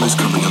jungle is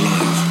coming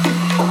alive.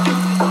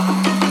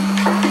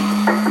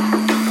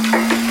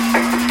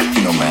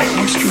 No matter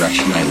which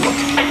direction I look,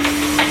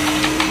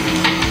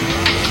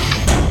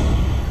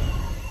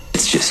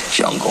 it's just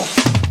jungle.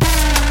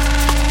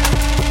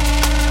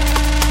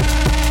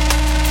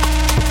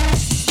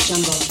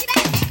 Jungle.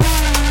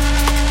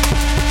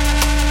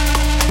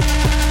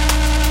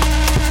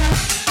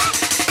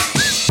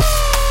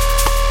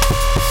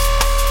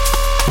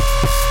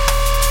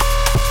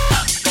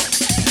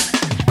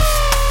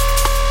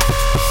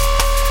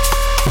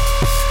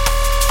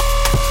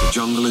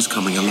 Is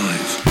coming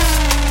alive.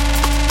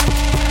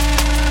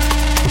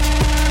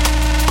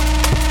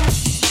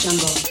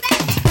 Jungle.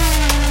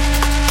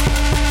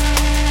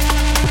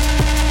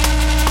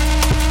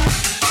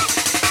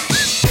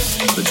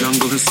 The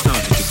jungle has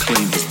started to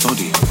claim his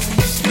body.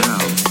 Now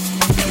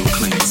it will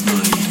claim his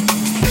mind.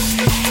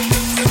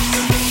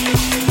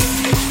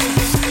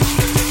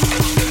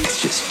 It's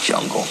just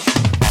jungle.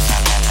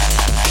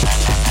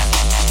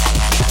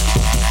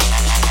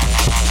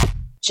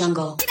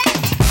 Jungle.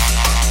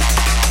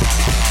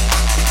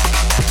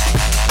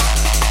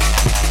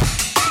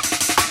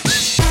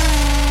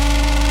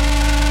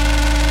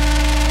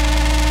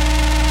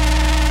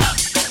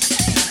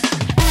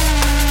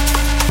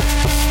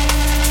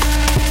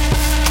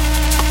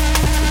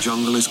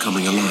 Is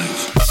coming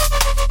alive.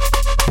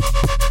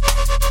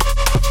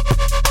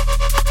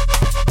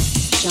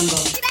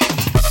 Jungle.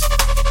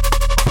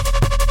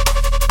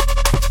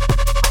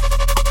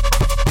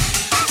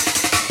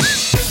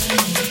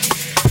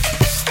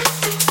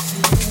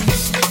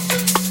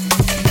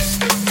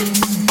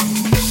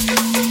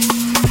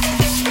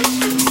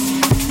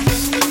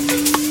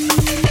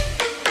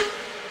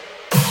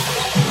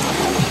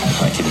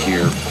 I can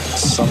hear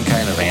some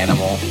kind of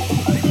animal.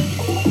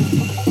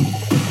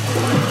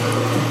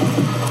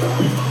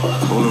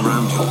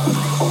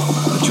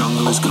 The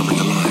jungle is coming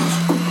alive.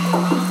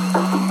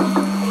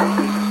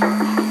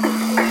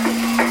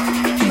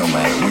 No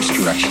matter which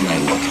direction I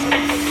look,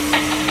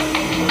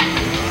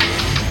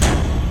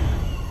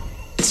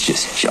 it's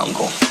just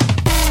jungle.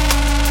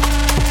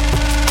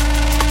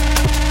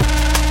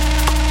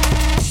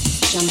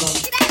 Jungle.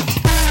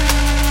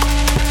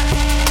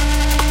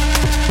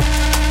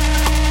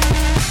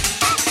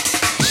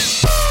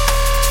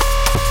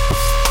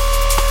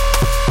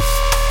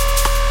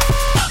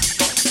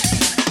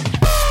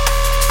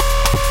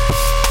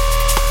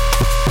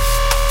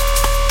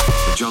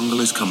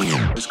 Is coming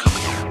in, is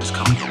coming in, is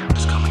coming in,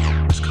 is coming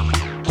in, is coming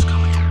in, is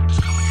coming in, is coming in, is coming in, is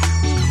coming in.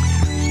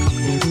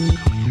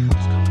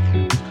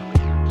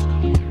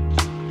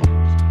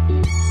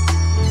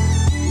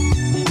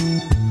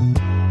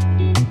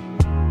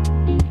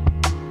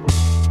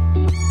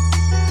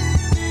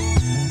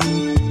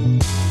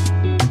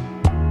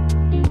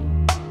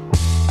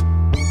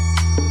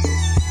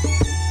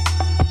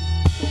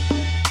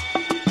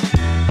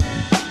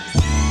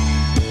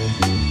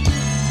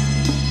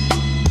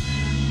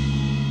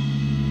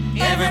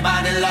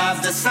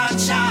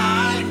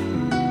 sunshine.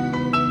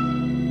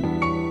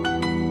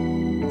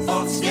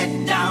 Folks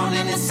get down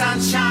in the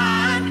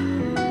sunshine.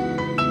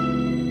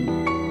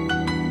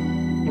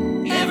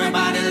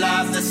 Everybody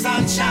loves the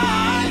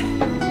sunshine.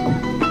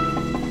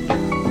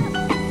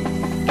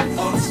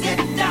 Folks get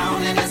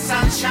down in the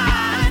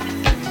sunshine.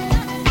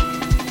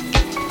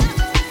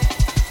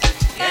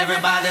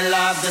 Everybody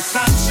loves the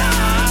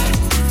sunshine.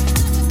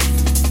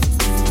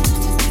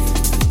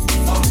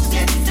 Folks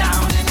get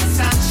down in the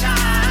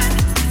sunshine.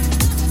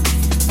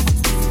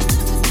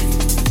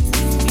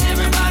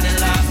 Everybody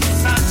loves the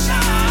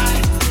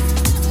sunshine.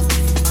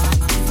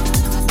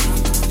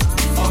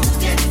 Folks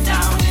get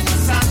down in the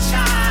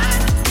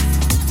sunshine.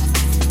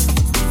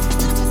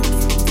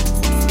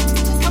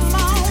 Come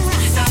on,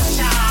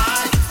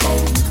 sunshine.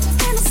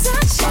 In the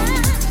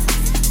sunshine.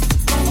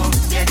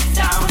 Folks get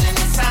down in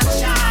the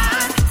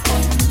sunshine.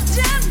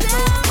 Just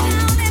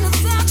down in the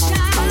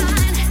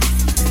sunshine.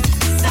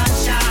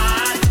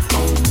 Sunshine.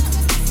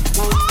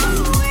 Oh,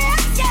 yeah.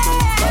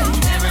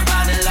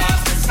 Everybody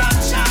loves the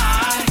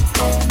sunshine.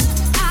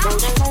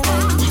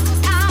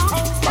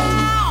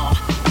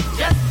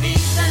 Just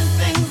bees and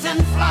things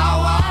and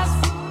flowers.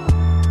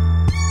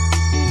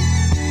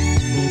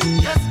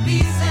 Just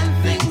bees and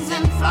things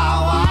and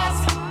flowers.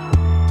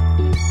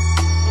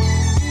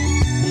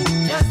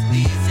 Just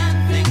bees and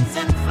things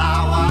and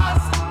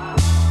flowers.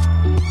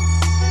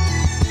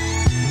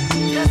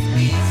 Just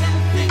bees and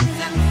things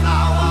and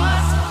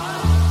flowers.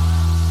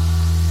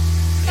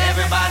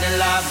 Everybody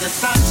loves the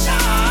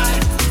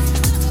sunshine.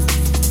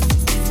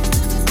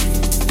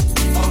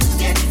 Folks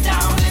get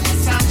down in the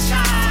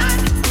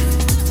sunshine.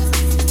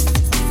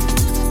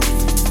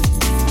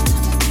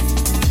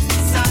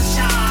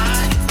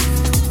 Sunshine.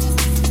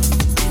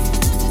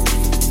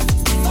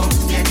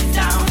 Folks get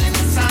down in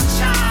the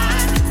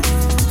sunshine.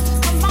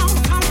 Come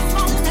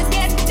on, and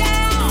get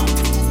down.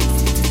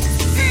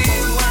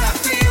 Feel what I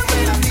feel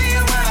when I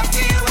feel what I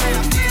feel when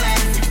I'm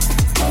feeling.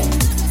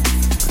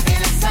 In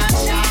the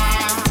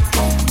sunshine.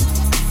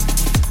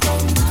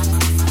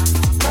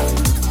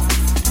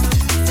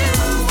 Do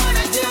what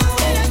I do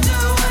when I do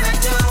what I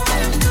do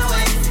when I'm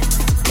doing.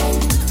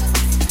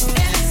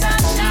 In the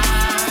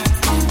sunshine.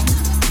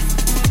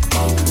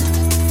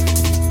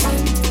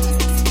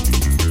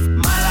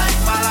 My life,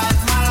 my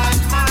life, my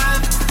life, my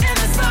life in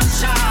the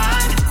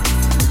sunshine.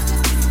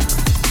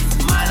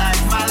 My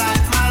life, my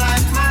life, my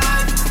life, my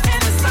life in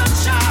the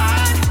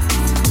sunshine.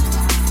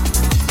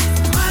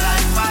 My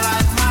life, my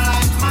life, my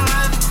life, my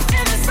life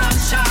in the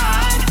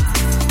sunshine.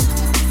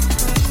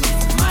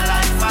 My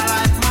life, my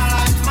life, my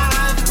life, my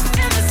life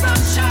in the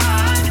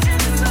sunshine. In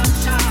the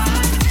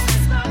sunshine. In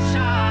the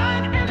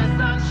sunshine. In the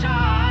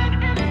sunshine.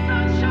 In the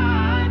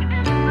sunshine.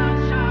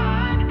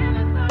 In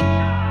the sunshine.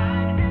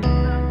 In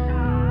the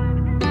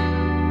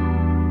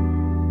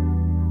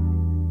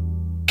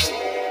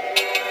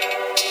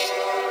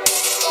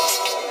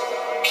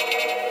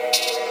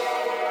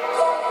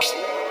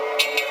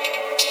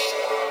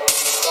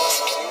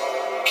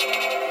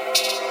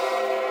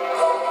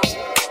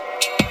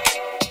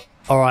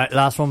Alright,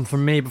 last one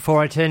from me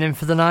before I turn in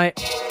for the night.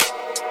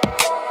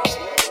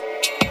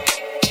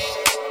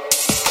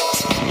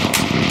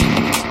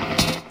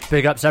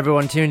 Big ups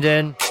everyone tuned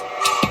in.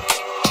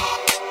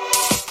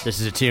 This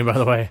is a tune, by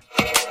the way.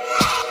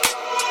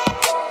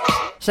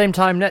 Same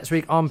time next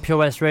week on Pure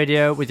West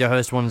Radio with your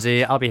host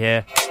 1Z. I'll be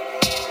here.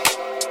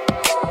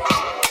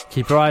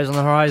 Keep your eyes on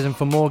the horizon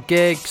for more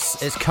gigs.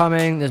 It's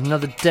coming. There's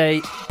another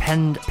date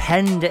penned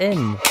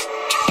in.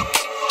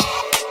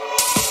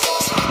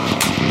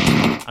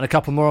 And a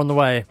couple more on the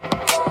way.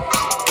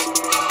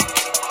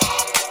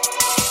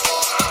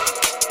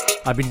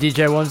 I've been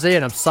DJ 1Z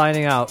and I'm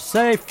signing out.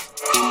 Safe!